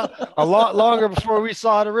lot longer before we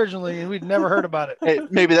saw it originally, and we'd never heard about it. Hey,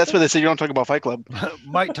 maybe that's why they said you don't talk about Fight Club.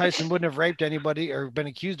 Mike Tyson wouldn't have raped anybody or been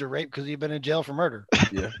accused of rape because he'd been in jail for murder.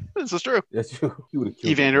 Yeah, this is true. That's true. He would have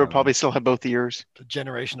killed Evander would probably still have both ears. The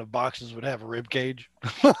generation of boxers would have a rib cage.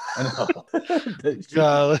 I know.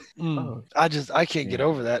 I can't get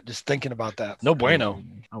over that. Just thinking about that. No bueno.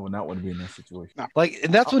 I would not want to be in that situation. No. Like,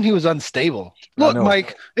 and that's when he was unstable. Look,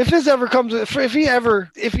 Mike, if he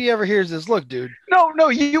ever hears this, look, dude. No,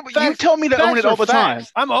 you tell me to own it all the time.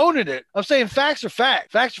 I'm owning it. I'm saying facts are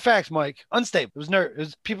facts. Facts are facts, Mike. Unstable. It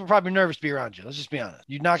was people probably nervous to be around you. Let's just be honest.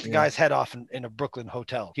 You knocked the guy's head off in a Brooklyn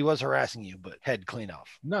hotel. He was harassing you, but head clean off.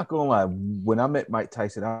 Not gonna lie. When I met Mike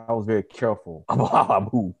Tyson, I was very careful about how I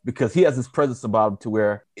moved because he has this presence about him to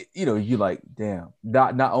where, you like, damn.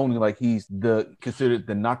 Not only like he's considered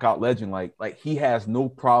the knockout legend, like he has no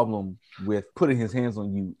problem with putting his hands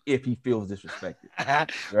on you if he feels disrespected.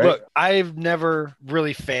 Right? Look, I've never ever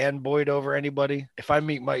really fanboyed over anybody, if I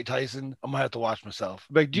meet Mike Tyson, I'm gonna have to watch myself.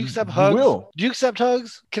 Like, do you accept hugs? Will. Do you accept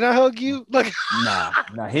hugs? Can I hug you? Like,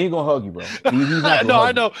 Nah, he ain't gonna hug you, bro. He's not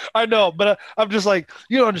gonna I know, but I'm just like,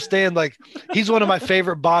 you don't understand. Like, he's one of my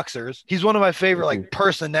favorite boxers. He's one of my favorite like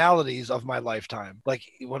personalities of my lifetime. Like,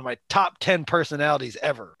 one of my top 10 personalities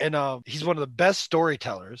ever. And he's one of the best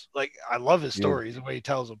storytellers. Like, I love his stories, the way he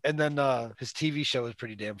tells them. And then his TV show is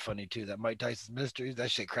pretty damn funny too. That Mike Tyson's Mysteries.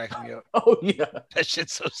 That shit cracks me up. Oh yeah, that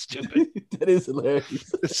shit's so stupid. That is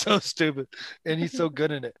hilarious. It's so stupid, and he's so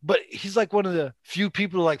good in it. But he's like one of the few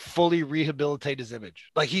people to like fully rehabilitate his image.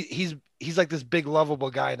 Like he's like this big lovable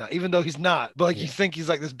guy now, even though he's not. But like you think he's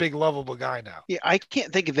like this big lovable guy now. Yeah, I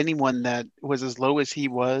can't think of anyone that was as low as he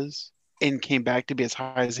was and came back to be as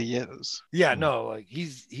high as he is. Yeah, no, like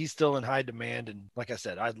he's still in high demand, and like I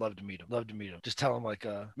said, I'd love to meet him. Just tell him like,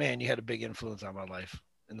 man, you had a big influence on my life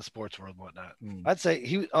in the sports world and whatnot. I'd say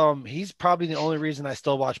he's probably the only reason I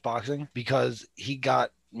still watch boxing, because he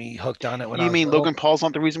got me hooked on it. When you mean Logan Paul's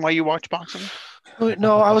not the reason why you watch boxing?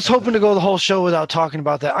 No, I was hoping to go the whole show without talking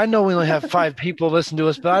about that. I know we only have 5 people listen to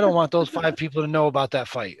us, but I don't want those 5 people to know about that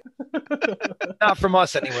fight. Not from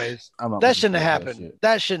us, anyways. That shouldn't have happened.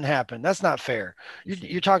 That shouldn't happen. That's not fair.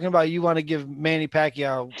 You're talking about you want to give Manny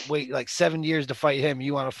Pacquiao wait like 7 years to fight him.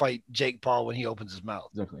 You want to fight Jake Paul when he opens his mouth.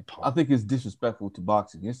 Exactly. I think it's disrespectful to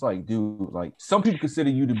boxing. It's like, dude, like some people consider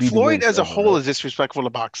you to be Floyd as a whole is disrespectful to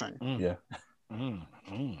boxing. Yeah.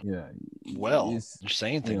 Yeah. Well, you're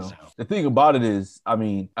saying things now. The thing about it is, I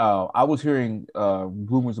mean, I was hearing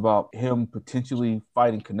rumors about him potentially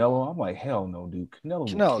fighting Canelo. I'm like, hell no, dude.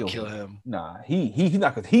 Canelo will kill him. Nah, he's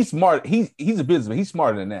not, because he's smart. He's a businessman. He's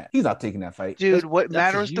smarter than that. He's not taking that fight. Dude, what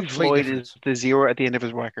matters to Floyd is the 0 at the end of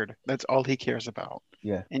his record. That's all he cares about.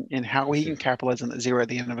 Yeah. And how he can capitalize on the 0 at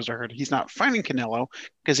the end of his record. He's not fighting Canelo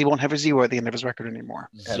because he won't have a 0 at the end of his record anymore.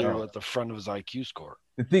 0 at the front of his IQ score.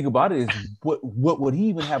 The thing about it is, what would he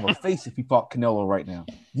even have a face if he fought Canelo right now?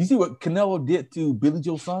 You see what Canelo did to Billy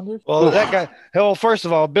Joe Saunders? Well, that guy. Well, first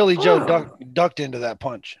of all, Billy Joe ducked into that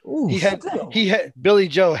punch. Ooh, he had Billy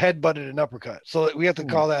Joe headbutted an uppercut. So we have to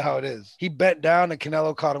call that how it is. He bent down and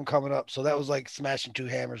Canelo caught him coming up. So that was like smashing 2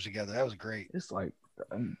 hammers together. That was great. It's like,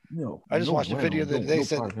 I just watched a video that they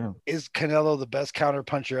said, is Canelo the best counter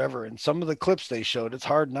puncher ever? And some of the clips they showed, it's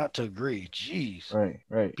hard not to agree. Jeez.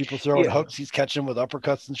 Right. People throwing hooks, he's catching with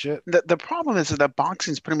uppercuts and shit. The problem is that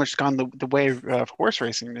boxing's pretty much gone the way of horse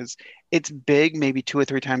racing. It's big maybe 2 or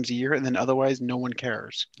 3 times a year, and then otherwise no one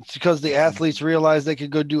cares. It's because the athletes realize they could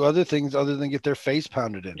go do other things other than get their face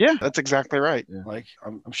pounded in. Yeah, that's exactly right. Yeah. Like,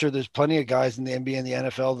 I'm sure there's plenty of guys in the NBA and the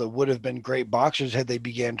NFL that would have been great boxers had they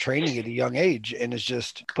began training at a young age, and it's just...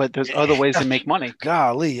 But there's other ways to make money.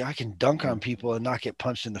 Golly, I can dunk on people and not get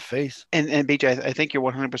punched in the face. And BJ, I think you're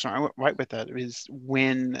 100% right with that. Is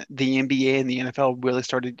when the NBA and the NFL really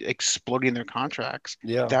started exploding their contracts.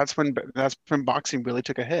 Yeah, that's when boxing really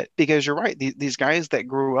took a hit. Because you're right, these guys that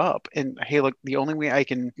grew up and, hey, look, the only way I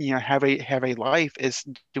can have a life is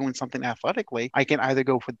doing something athletically. I can either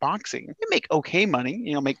go with boxing and make okay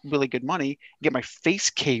money, make really good money, get my face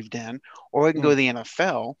caved in, or I can go to the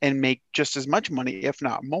NFL and make just as much money, if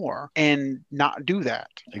not more, and not do that.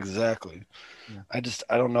 Exactly. Yeah.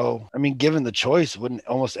 I don't know. I mean, given the choice, wouldn't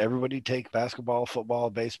almost everybody take basketball, football,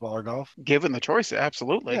 baseball, or golf? Given the choice,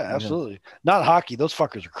 absolutely. Yeah, absolutely. Not hockey. Those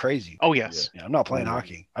fuckers are crazy. Oh, yes. Yeah, I'm not playing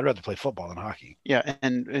hockey. I'd rather play football than hockey. Yeah,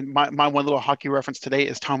 and my one little hockey reference today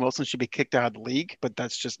is Tom Wilson should be kicked out of the league, but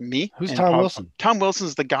that's just me. Who's Tom Wilson? Tom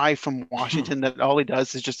Wilson's the guy from Washington that all he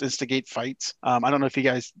does is just instigate fights. I don't know if you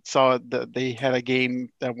guys saw that they had a game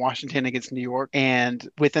at Washington against New York, and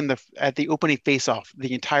at the opening face-off,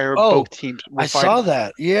 the entire both teams were fighting. Saw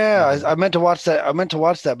that. Yeah, I meant to watch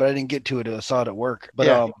that. But I didn't get to it. I saw it at work.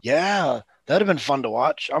 But that'd have been fun to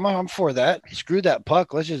watch. I'm for that. Screw that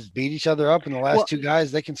puck. Let's just beat each other up, and the last 2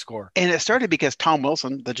 guys, they can score. And it started because Tom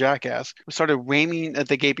Wilson, the jackass, started ramming at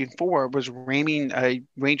the game before, was ramming a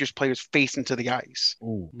Rangers player's face into the ice.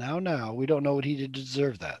 Ooh. Now we don't know what he did to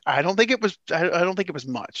deserve that. I don't think it was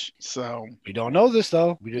much. So we don't know this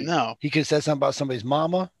though. We didn't know. He could have said something about somebody's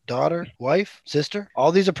mama, daughter, wife, sister.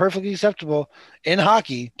 All these are perfectly acceptable in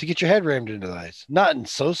hockey to get your head rammed into the ice. Not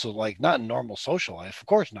in normal social life. Of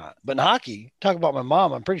course not. But in hockey, talk about my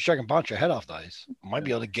mom, I'm pretty sure I can bounce your head off the ice. I might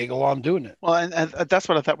be able to giggle while I'm doing it. Well, and that's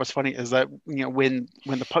what I thought was funny is that, when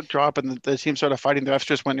the puck dropped and the team started fighting, the refs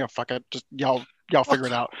just went, fuck it, just y'all y'all figure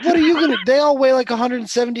it out. What are you going to, they all weigh like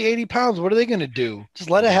 170, 80 pounds. What are they going to do? Just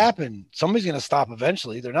let it happen. Somebody's going to stop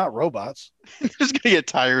eventually. They're not robots. They're just going to get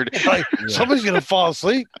tired. Like, somebody's going to fall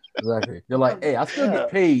asleep. Exactly. They're like, hey, I still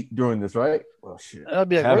get paid during this, right? Well, shit. I'd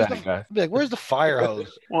be like, where's the fire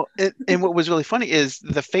hose? Well, and what was really funny is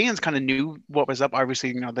the fans kind of knew what was up.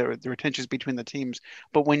 Obviously, there were tensions between the teams.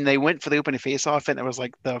 But when they went for the opening face-off, and it was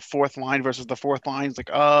like the fourth line versus the fourth line, it's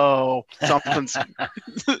like, oh, something's.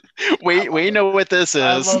 we know what this is.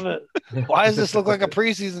 I love it. Why does this look like a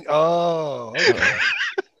preseason? Oh, okay.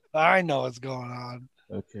 I know what's going on.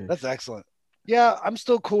 Okay, that's excellent. Yeah, I'm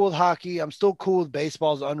still cool with hockey. I'm still cool with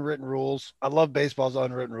baseball's unwritten rules. I love baseball's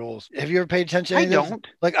unwritten rules. Have you ever paid attention to anything? I don't.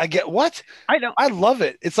 Like, I get what? I don't. I love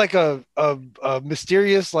it. It's like a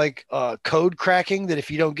mysterious code cracking that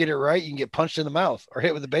if you don't get it right, you can get punched in the mouth or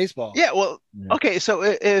hit with a baseball. Yeah, well, okay. So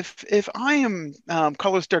if I am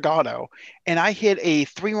Carlos Delgado and I hit a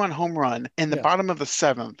 3-1 home run in the bottom of the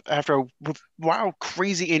seventh after a wild,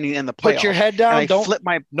 crazy inning in the playoffs, put your head down. Don't flip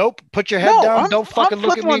my. Nope. Put your head down. Don't fucking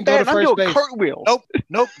look at me and go to first base. Wheel.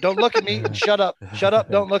 Nope. Don't look at me. Shut up.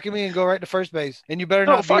 Don't look at me and go right to first base. And you better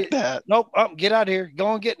not. Fuck that. Nope. Get out of here.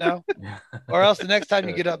 Go and get now. Or else the next time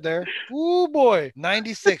you get up there, ooh boy,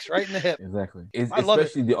 96 right in the hip. Exactly.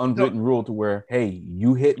 Especially the unwritten rule to where, hey,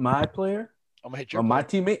 you hit my player, I'm gonna hit your my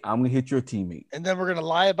teammate. I'm gonna hit your teammate, and then we're gonna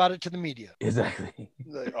lie about it to the media. Exactly.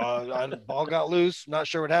 Ball got loose. Not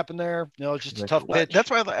sure what happened there. It's just a tough pitch.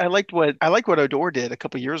 That's why I liked what Odor did a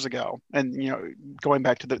couple years ago, and going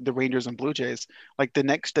back to the Rangers and Blue Jays, like the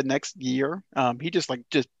next year, he just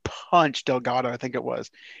punched Delgado. I think it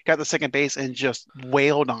was got the second base and just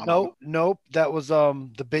wailed on him. Nope. That was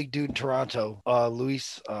the big dude in Toronto,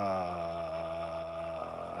 Luis.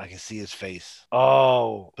 I can see his face.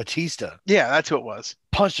 Oh, Batista. Yeah, that's who it was.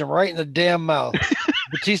 Punched him right in the damn mouth.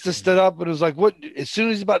 Batista stood up and was like, "What?" As soon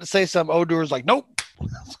as he's about to say something, Odor was like, "Nope."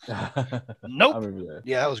 Nope. I remember that.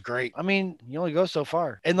 Yeah, that was great. I mean, you only go so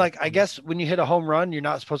far. And I guess when you hit a home run, you're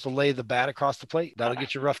not supposed to lay the bat across the plate. That'll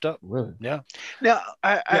get you roughed up. Really? Yeah. Now,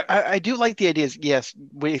 I do like the ideas. Yes,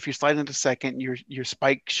 if you slide into second, your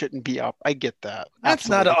spike shouldn't be up. I get that. That's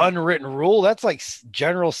Absolutely. Not an unwritten rule. That's like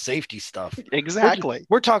general safety stuff. Exactly.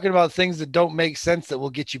 We're talking about things that don't make sense that will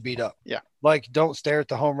get you beat up. Yeah. Like, don't stare at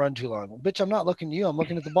the home run too long. Well, bitch, I'm not looking at you. I'm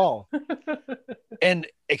looking at the ball. And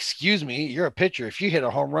excuse me, you're a pitcher. If you hit a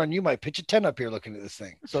home run, you might pitch a 10 up here looking at this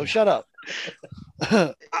thing. So shut up.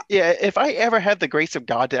 Yeah, if I ever had the grace of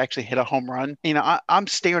God to actually hit a home run, I'm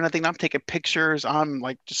staring at things. I'm taking pictures. I'm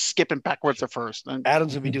like just skipping backwards at first. And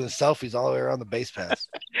Adam's gonna be doing selfies all the way around the base pass.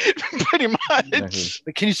 Pretty much.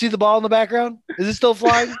 Exactly. Can you see the ball in the background? Is it still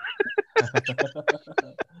flying?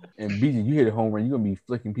 And BJ, you hit a home run, you're gonna be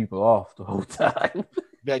flicking people off the whole time.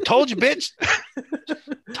 I told you, bitch.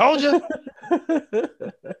 Told you.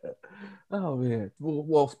 Oh man.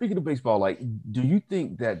 Well, speaking of baseball, do you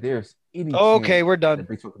think that there's any okay, we're done.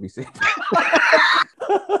 Baseball can be saved?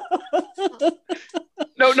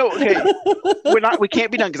 No, okay. We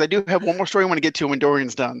can't be done because I do have one more story I want to get to when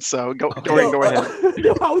Dorian's done. So Dorian, go ahead.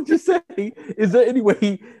 I was just saying, is there any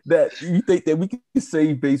way that you think that we can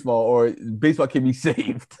save baseball or baseball can be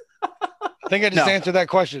saved? I think I just answered that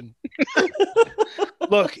question.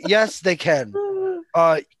 Look, yes, they can.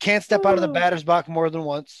 Can't step out of the batter's box more than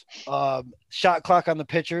once. Shot clock on the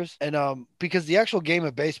pitchers, and because the actual game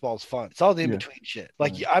of baseball is fun. It's all the in-between shit.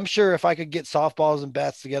 I'm sure if I could get softballs and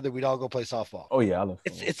bats together, we'd all go play softball. Oh yeah, I love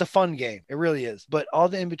it. It's a fun game. It really is. But all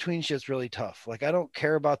the in-between shit's really tough. I don't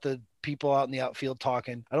care about the people out in the outfield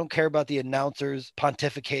talking. I don't care about the announcers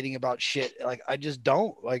pontificating about shit. I just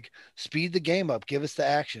don't. Speed the game up. Give us the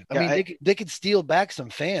action. I mean, they could steal back some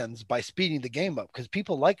fans by speeding the game up because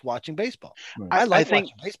people like watching baseball. Right. I like watching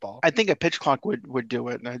baseball. I think a pitch clock would do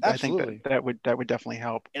it. And I think that would definitely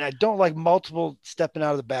help. And I don't like multiple stepping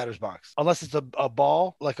out of the batter's box unless it's a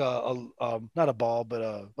ball, not a ball, but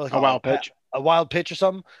a wild pitch. A wild pitch or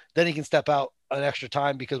something. Then he can step out an extra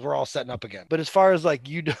time because we're all setting up again. But as far as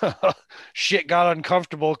shit got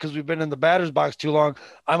uncomfortable because we've been in the batter's box too long,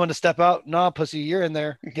 I'm going to step out. Nah, pussy, you're in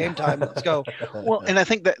there. Game time. Let's go. Well, and I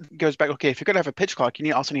think that goes back. Okay, if you're going to have a pitch clock,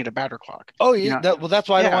 you also need a batter clock. Oh, yeah. That's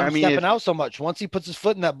why I don't want him stepping out so much. Once he puts his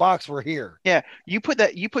foot in that box, we're here. Yeah, you put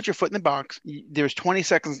your foot in the box. There's 20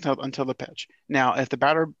 seconds until the pitch. Now, if the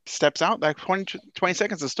batter steps out, that 20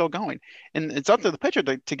 seconds is still going, and it's up to the pitcher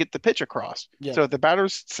to get the pitch across. Yeah. So if the batter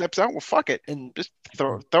steps out, well, fuck it. And then just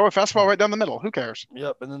throw a fastball right down the middle. Who cares?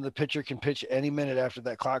 Yep. And then the pitcher can pitch any minute after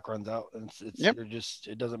that clock runs out. And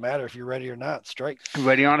it doesn't matter if you're ready or not. Strike.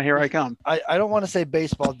 Ready on, here I come. I don't want to say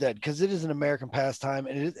baseball dead because it is an American pastime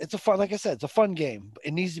and it's a fun, like I said, it's a fun game.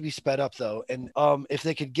 It needs to be sped up though. And if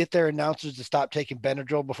they could get their announcers to stop taking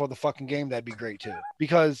Benadryl before the fucking game, that'd be great too.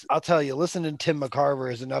 Because I'll tell you, listening to Tim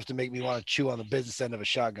McCarver is enough to make me want to chew on the business end of a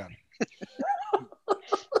shotgun.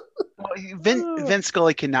 Vince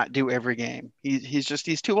Scully cannot do every game.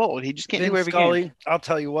 He's too old. He just can't do every game. I'll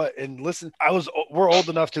tell you what. And listen, we're old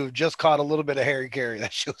enough to have just caught a little bit of Harry Carey.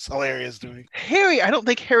 That shit was hilarious to me. I don't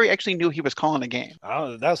think Harry actually knew he was calling a game. I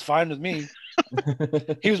don't know. That was fine with me.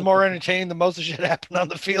 He was more entertaining than most of the shit happened on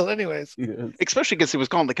the field anyways. Especially because he was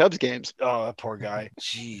calling the Cubs games. Oh, that poor guy.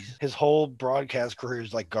 Jeez. His whole broadcast career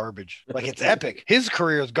is like garbage. Like it's epic. His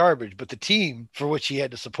career is garbage, but the team for which he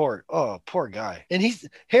had to support. Oh, poor guy. And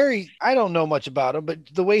Harry, I don't know much about him, but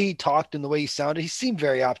the way he talked and the way he sounded, he seemed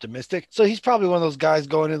very optimistic. So he's probably one of those guys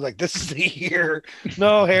going in like, this is the year.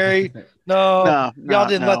 No, Harry. No, y'all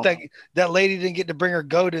didn't let that lady didn't get to bring her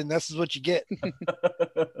goat in. This is what you get.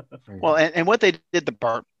 Well, and what they did to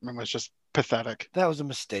Bartman was just pathetic. That was a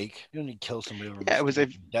mistake. You don't need to kill somebody over it was a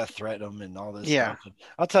death threat them and all this. Yeah. Stuff.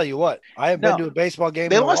 I'll tell you what, I haven't been to a baseball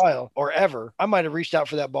game in a while or ever. I might have reached out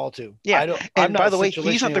for that ball too. Yeah. And by the way,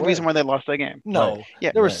 he's not the reason why they lost that game. No. Right.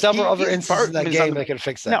 Yeah. There were several other instances in that game that could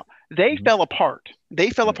fix that. No, they fell apart. They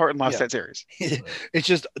fell apart and lost that series. It's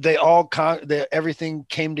just everything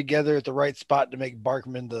came together at the right spot to make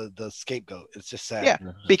Barkman the scapegoat. It's just sad. Yeah,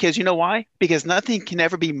 because you know why? Because nothing can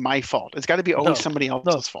ever be my fault. It's got to be always somebody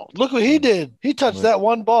else's fault. Look what he did. He touched that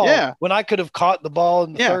one ball. Yeah. When I could have caught the ball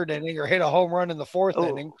in the third inning or hit a home run in the fourth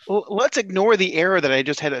inning. Well, let's ignore the error that I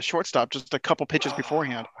just had at shortstop just a couple pitches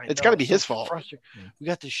beforehand. It's got to be his fault. We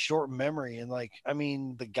got this short memory and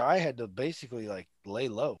the guy had to basically lay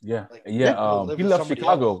low. Yeah. He left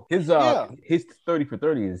Chicago. Else. His 30 for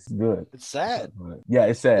 30 is good. It's sad. Yeah,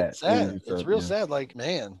 it's sad. It's sad. It's real sad.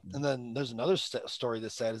 Man. And then there's another story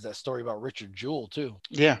that's sad is that story about Richard Jewell too.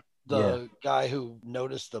 Yeah. The guy who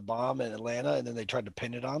noticed the bomb in Atlanta and then they tried to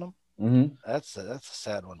pin it on him. Mm-hmm. That's a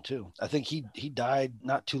sad one too. I think he died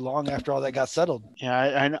not too long after all that got settled.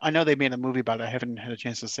 Yeah, I know they made a movie about it. I haven't had a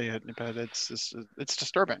chance to see it, but it's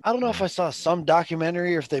disturbing. I don't know if I saw some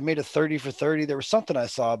documentary or if they made a 30 for 30. There was something I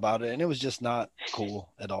saw about it, and it was just not cool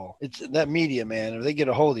at all. It's that media, man. If they get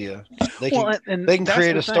a hold of you, they can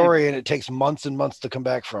create a story, and it takes months and months to come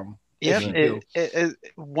back from. Yeah,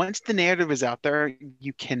 once the narrative is out there,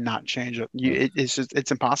 you cannot change it. It's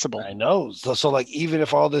impossible. I know. So even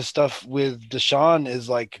if all this stuff with Deshaun is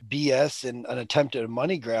BS and an attempt at a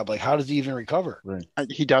money grab, how does he even recover? Right.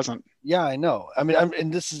 He doesn't. Yeah, I know. I mean,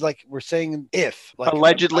 and this is we're saying if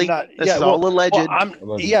allegedly, this is all alleged.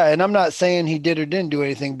 And I'm not saying he did or didn't do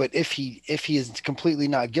anything, but if he is completely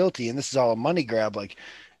not guilty, and this is all a money grab,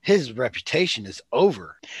 his reputation is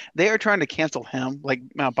over. They are trying to cancel him,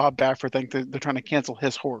 Bob Baffert think they're trying to cancel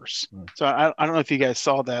his horse. So I don't know if you guys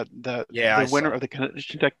saw that. The winner of the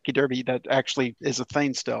Kentucky Derby that actually is a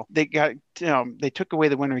thing still. They got they took away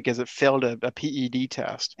the winner because it failed a PED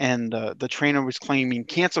test, and the trainer was claiming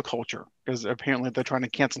cancel culture because apparently they're trying to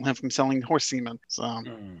cancel him from selling horse semen. So.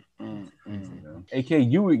 AK,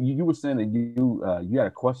 you were saying that you had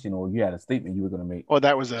a question or you had a statement you were going to make. Oh,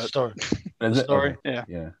 that was a story. Story? Okay.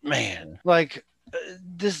 Yeah. Man,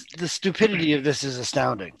 the stupidity of this is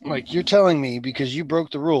astounding. You're telling me because you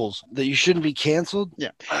broke the rules that you shouldn't be canceled?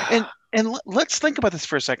 Yeah. And let's think about this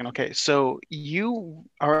for a second. Okay, so you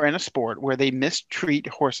are in a sport where they mistreat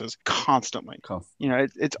horses constantly.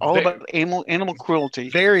 It's all about animal cruelty.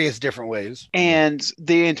 Various different ways. And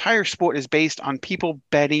the entire sport is based on people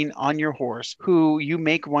betting on your horse who you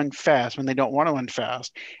make run fast when they don't want to run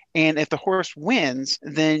fast. And if the horse wins,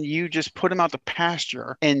 then you just put him out to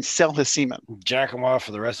pasture and sell his semen. Jack him off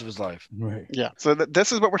for the rest of his life. Right. Yeah. So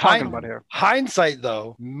this is what we're talking about here. Hindsight,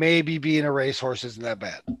 though, maybe being a racehorse isn't that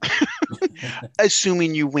bad.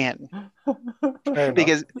 Assuming you win.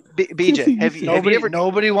 Because, BJ,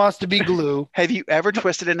 nobody wants to be glue. Have you ever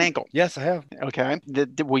twisted an ankle? Yes, I have. Okay.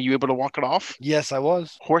 Were you able to walk it off? Yes, I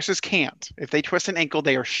was. Horses can't. If they twist an ankle,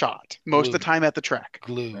 they are shot. Most of the time at the track.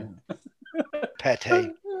 Glue.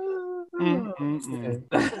 Pate.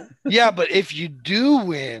 Yeah, but if you do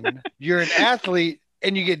win, you're an athlete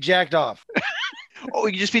and you get jacked off. Oh,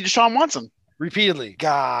 you just beat Deshaun Watson. Repeatedly.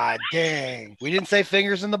 God dang. We didn't say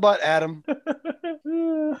fingers in the butt, Adam.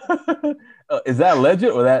 Is that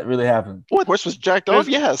legit or that really happened? What horse was jacked off?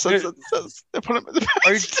 Yes. They put him in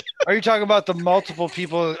the are you talking about the multiple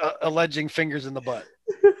people alleging fingers in the butt?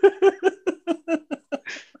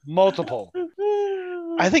 Multiple.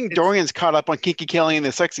 I think Dorian's caught up on Kinky Kelly and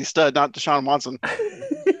the sexy stud, not Deshaun Watson.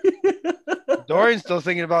 Dorian's still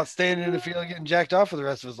thinking about staying in the field and getting jacked off for the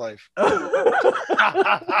rest of his life.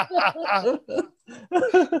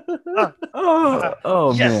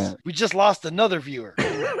 Oh Yes, man. we just lost another viewer.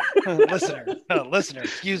 Listener,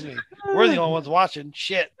 excuse me. We're the only ones watching.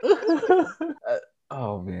 Shit.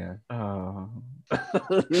 Oh man. I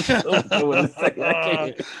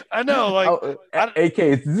know, like AK,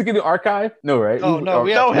 is this getting archived? No, right? Oh no,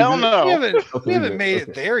 hell no. We haven't made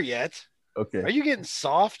it there yet. Okay. Are you getting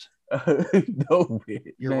soft? No,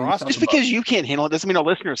 You're Ross. Just because you can't handle it doesn't mean our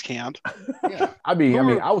listeners can't. Yeah. I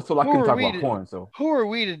mean, I was told I couldn't talk about porn. So who are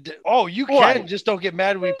we to? Oh, you can. Just don't get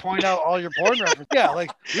mad when we point out all your porn references. Yeah, like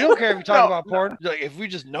we don't care if you talk about porn. Like if we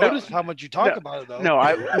just notice how much you talk about it, though. No.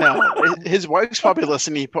 His wife's probably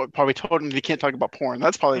listening. He probably told him he can't talk about porn.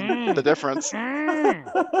 That's probably the difference.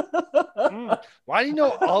 Why do you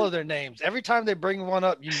know all of their names? Every time they bring one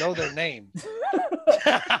up, you know their name.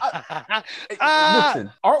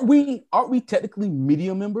 Listen, aren't we technically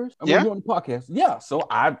media members? And Yeah. we're on the podcast. Yeah. So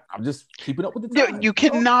I'm just keeping up with the time. You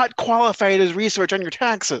cannot qualify it as research on your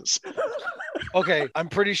taxes. Okay, I'm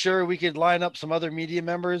pretty sure we could line up some other media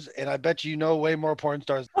members, and I bet you know way more porn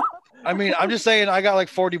stars. I mean, I'm just saying, I got like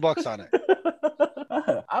 $40 on it.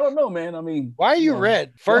 I don't know, man. I mean, Why are you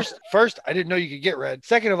red? First, I didn't know you could get red.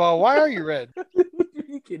 Second of all, why are you red?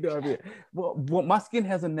 You can't do it. Well, my skin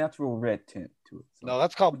has a natural red tint to it. So. No,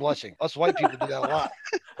 that's called blushing. Us white people do that a lot.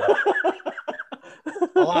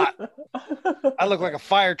 A lot. I look like a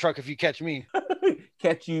fire truck if you catch me.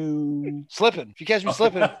 Catch you Slipping. If you catch me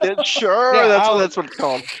slipping. Sure, Yeah, that's what it's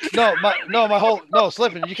called.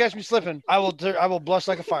 Slipping. If you catch me slipping, I will blush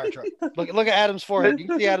like a fire truck. Look at Adam's forehead. You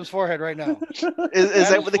can see Adam's forehead right now. Is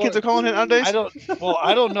that what the kids are calling it nowadays? I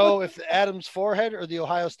don't know if Adam's forehead or the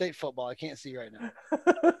Ohio State football. I can't see right now.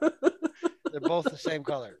 They're both the same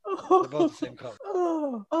color.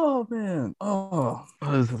 Oh man. Oh,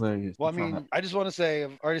 that's hilarious. Well, I mean, I just want to say,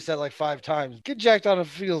 I've already said like 5 times, get jacked on a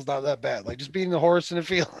field's not that bad. Like just beating the horse in the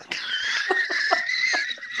field.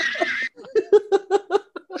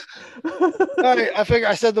 All right, I figure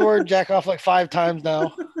I said the word jack off like 5 times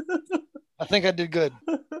now. I think I did good.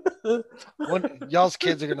 Y'all's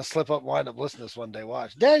kids are gonna slip up and wind up listening to this one day.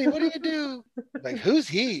 Watch, Daddy, what do you do? Like, who's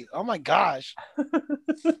he? Oh my gosh.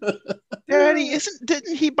 Daddy,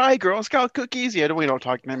 didn't he buy Girl Scout cookies? Yeah, we don't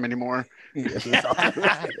talk to him anymore.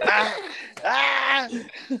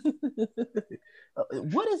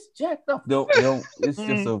 What is jacked up? No, it's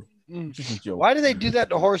just a joke. Why do they do that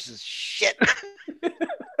to horses? Shit.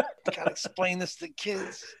 Gotta explain this to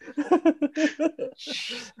kids.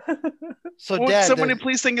 So, Dad, somebody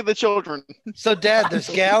please think of the children. So, Dad, there's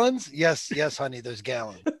gallons. Yes, honey, there's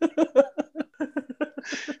gallons.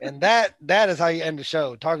 And that is how you end the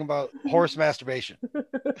show, talking about horse masturbation.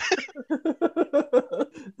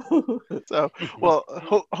 So, well,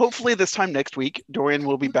 hopefully this time next week, Dorian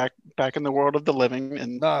will be back in the world of the living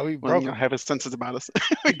and have his senses about us.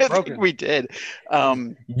 I think we did.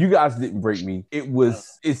 You guys didn't break me.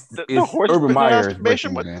 It's horse Urban Meyer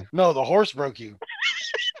masturbation. Man. No, the horse broke you.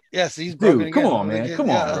 Yes, he's broken. Dude, come on, man. Come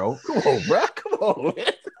on, bro. Come on, man.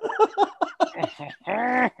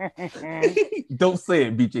 Don't say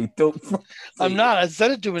it, BJ. Don't. I'm not. I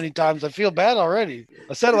said it too many times. I feel bad already.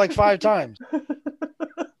 I said it like 5 times.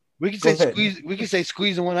 We can say squeeze. We can say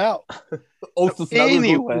squeezing one out.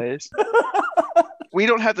 Anyways, we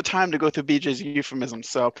don't have the time to go through BJ's euphemism.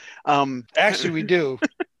 So, actually, we do.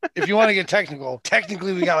 If you want to get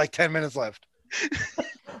technically, we got like 10 minutes left.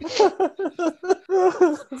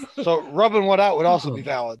 So rubbing one out would also be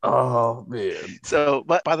valid. Oh man. So,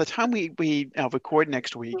 but by the time we record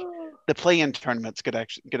next week, the play-in tournament's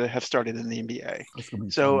gonna have started in the NBA.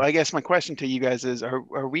 So fun. I guess my question to you guys is: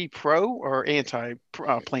 Are we pro or anti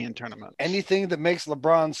play-in tournament? Anything that makes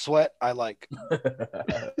LeBron sweat, I like.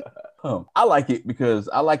 I like it because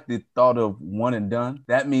I like the thought of one and done.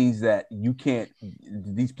 That means that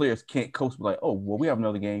these players can't coast like, oh, well, we have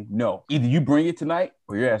another game. No, either you bring it tonight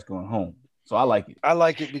or your ass going home. So I like it. I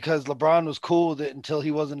like it because LeBron was cool with it until he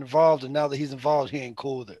wasn't involved, and now that he's involved, he ain't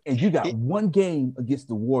cool with it. And you got one game against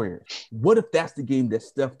the Warriors. What if that's the game that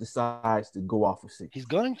Steph decides to go off of 6? He's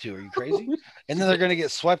going to. Are you crazy? And then they're going to get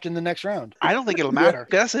swept in the next round. I don't think it'll matter.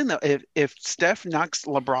 That's in though. If Steph knocks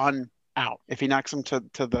LeBron out, if he knocks him to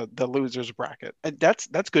the losers bracket, that's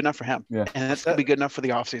good enough for him. Yeah, and that's gonna be good enough for the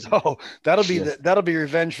offseason. Oh, that'll be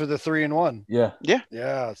revenge for the 3-1. Yeah.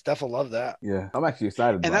 Steph will love that. Yeah, I'm actually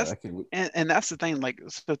excited about it. And that's the thing. Like,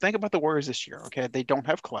 so think about the Warriors this year. Okay, they don't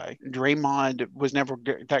have Clay. Draymond was never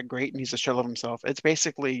that great, and he's a shell of himself. It's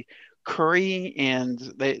basically Curry and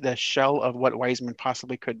the shell of what Wiseman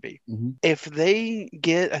possibly could be. Mm-hmm. If they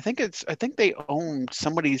get, I think they own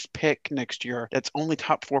somebody's pick next year that's only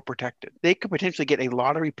top 4 protected. They could potentially get a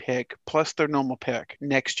lottery pick plus their normal pick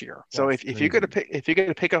next year. So if you're gonna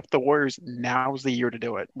pick up the Warriors, now's the year to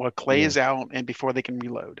do it. While Clay is out and before they can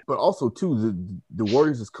reload. But also too, the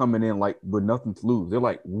Warriors is coming in like with nothing to lose. They're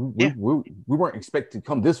like, we weren't expected to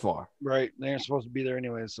come this far. Right. They aren't supposed to be there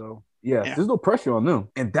anyway, so. Yes, there's no pressure on them.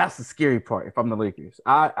 And that's the scary part. If I'm the Lakers,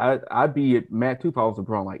 I'd be at Matt too if I was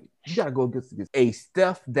LeBron. Like, you got to go against a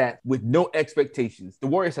Steph that with no expectations. The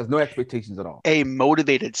Warriors has no expectations at all. A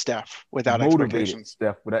motivated Steph without expectations.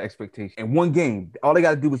 Steph without expectations. And one game. All they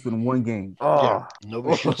got to do is win one game. Oh,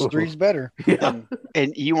 nobody shoots threes better. Yeah.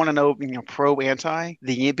 And you want to know, pro, anti?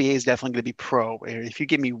 The NBA is definitely going to be pro. If you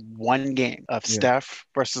give me one game of Steph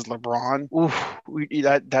versus LeBron,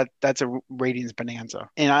 that's a ratings bonanza.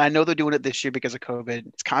 And I know they're doing it this year because of COVID.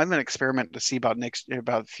 It's kind of an experiment to see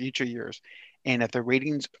about future years. And if the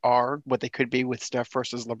ratings are what they could be with Steph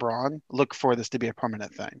versus LeBron, look for this to be a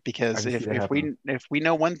permanent thing. Because if we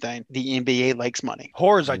know one thing, the NBA likes money.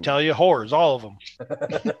 Whores, I tell you, whores, all of them.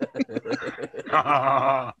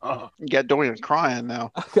 You got Dorian crying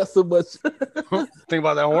now. I got so much. Think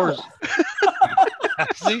about that whores.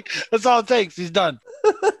 See, that's all it takes. He's done.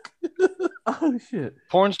 Oh shit!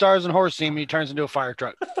 Porn stars and horse scene, he turns into a fire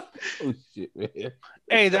truck. Oh shit, man!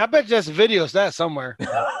 Hey, I bet you that's a video of that somewhere.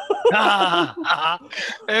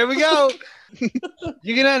 There we go.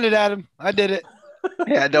 You can end it, Adam. I did it.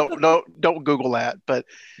 Yeah, don't Google that. But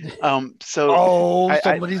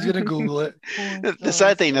somebody's gonna Google it. The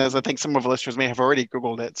sad thing is, I think some of our listeners may have already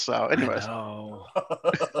Googled it. So, anyways. Oh,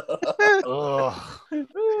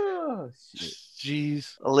 shit.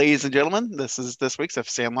 Jeez. Ladies and gentlemen, this is this week's of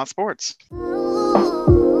Sandlot Sports.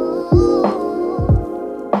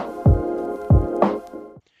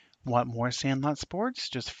 Want more Sandlot Sports?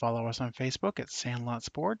 Just follow us on Facebook at Sandlot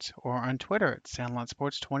Sports or on Twitter at Sandlot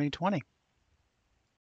Sports 2020.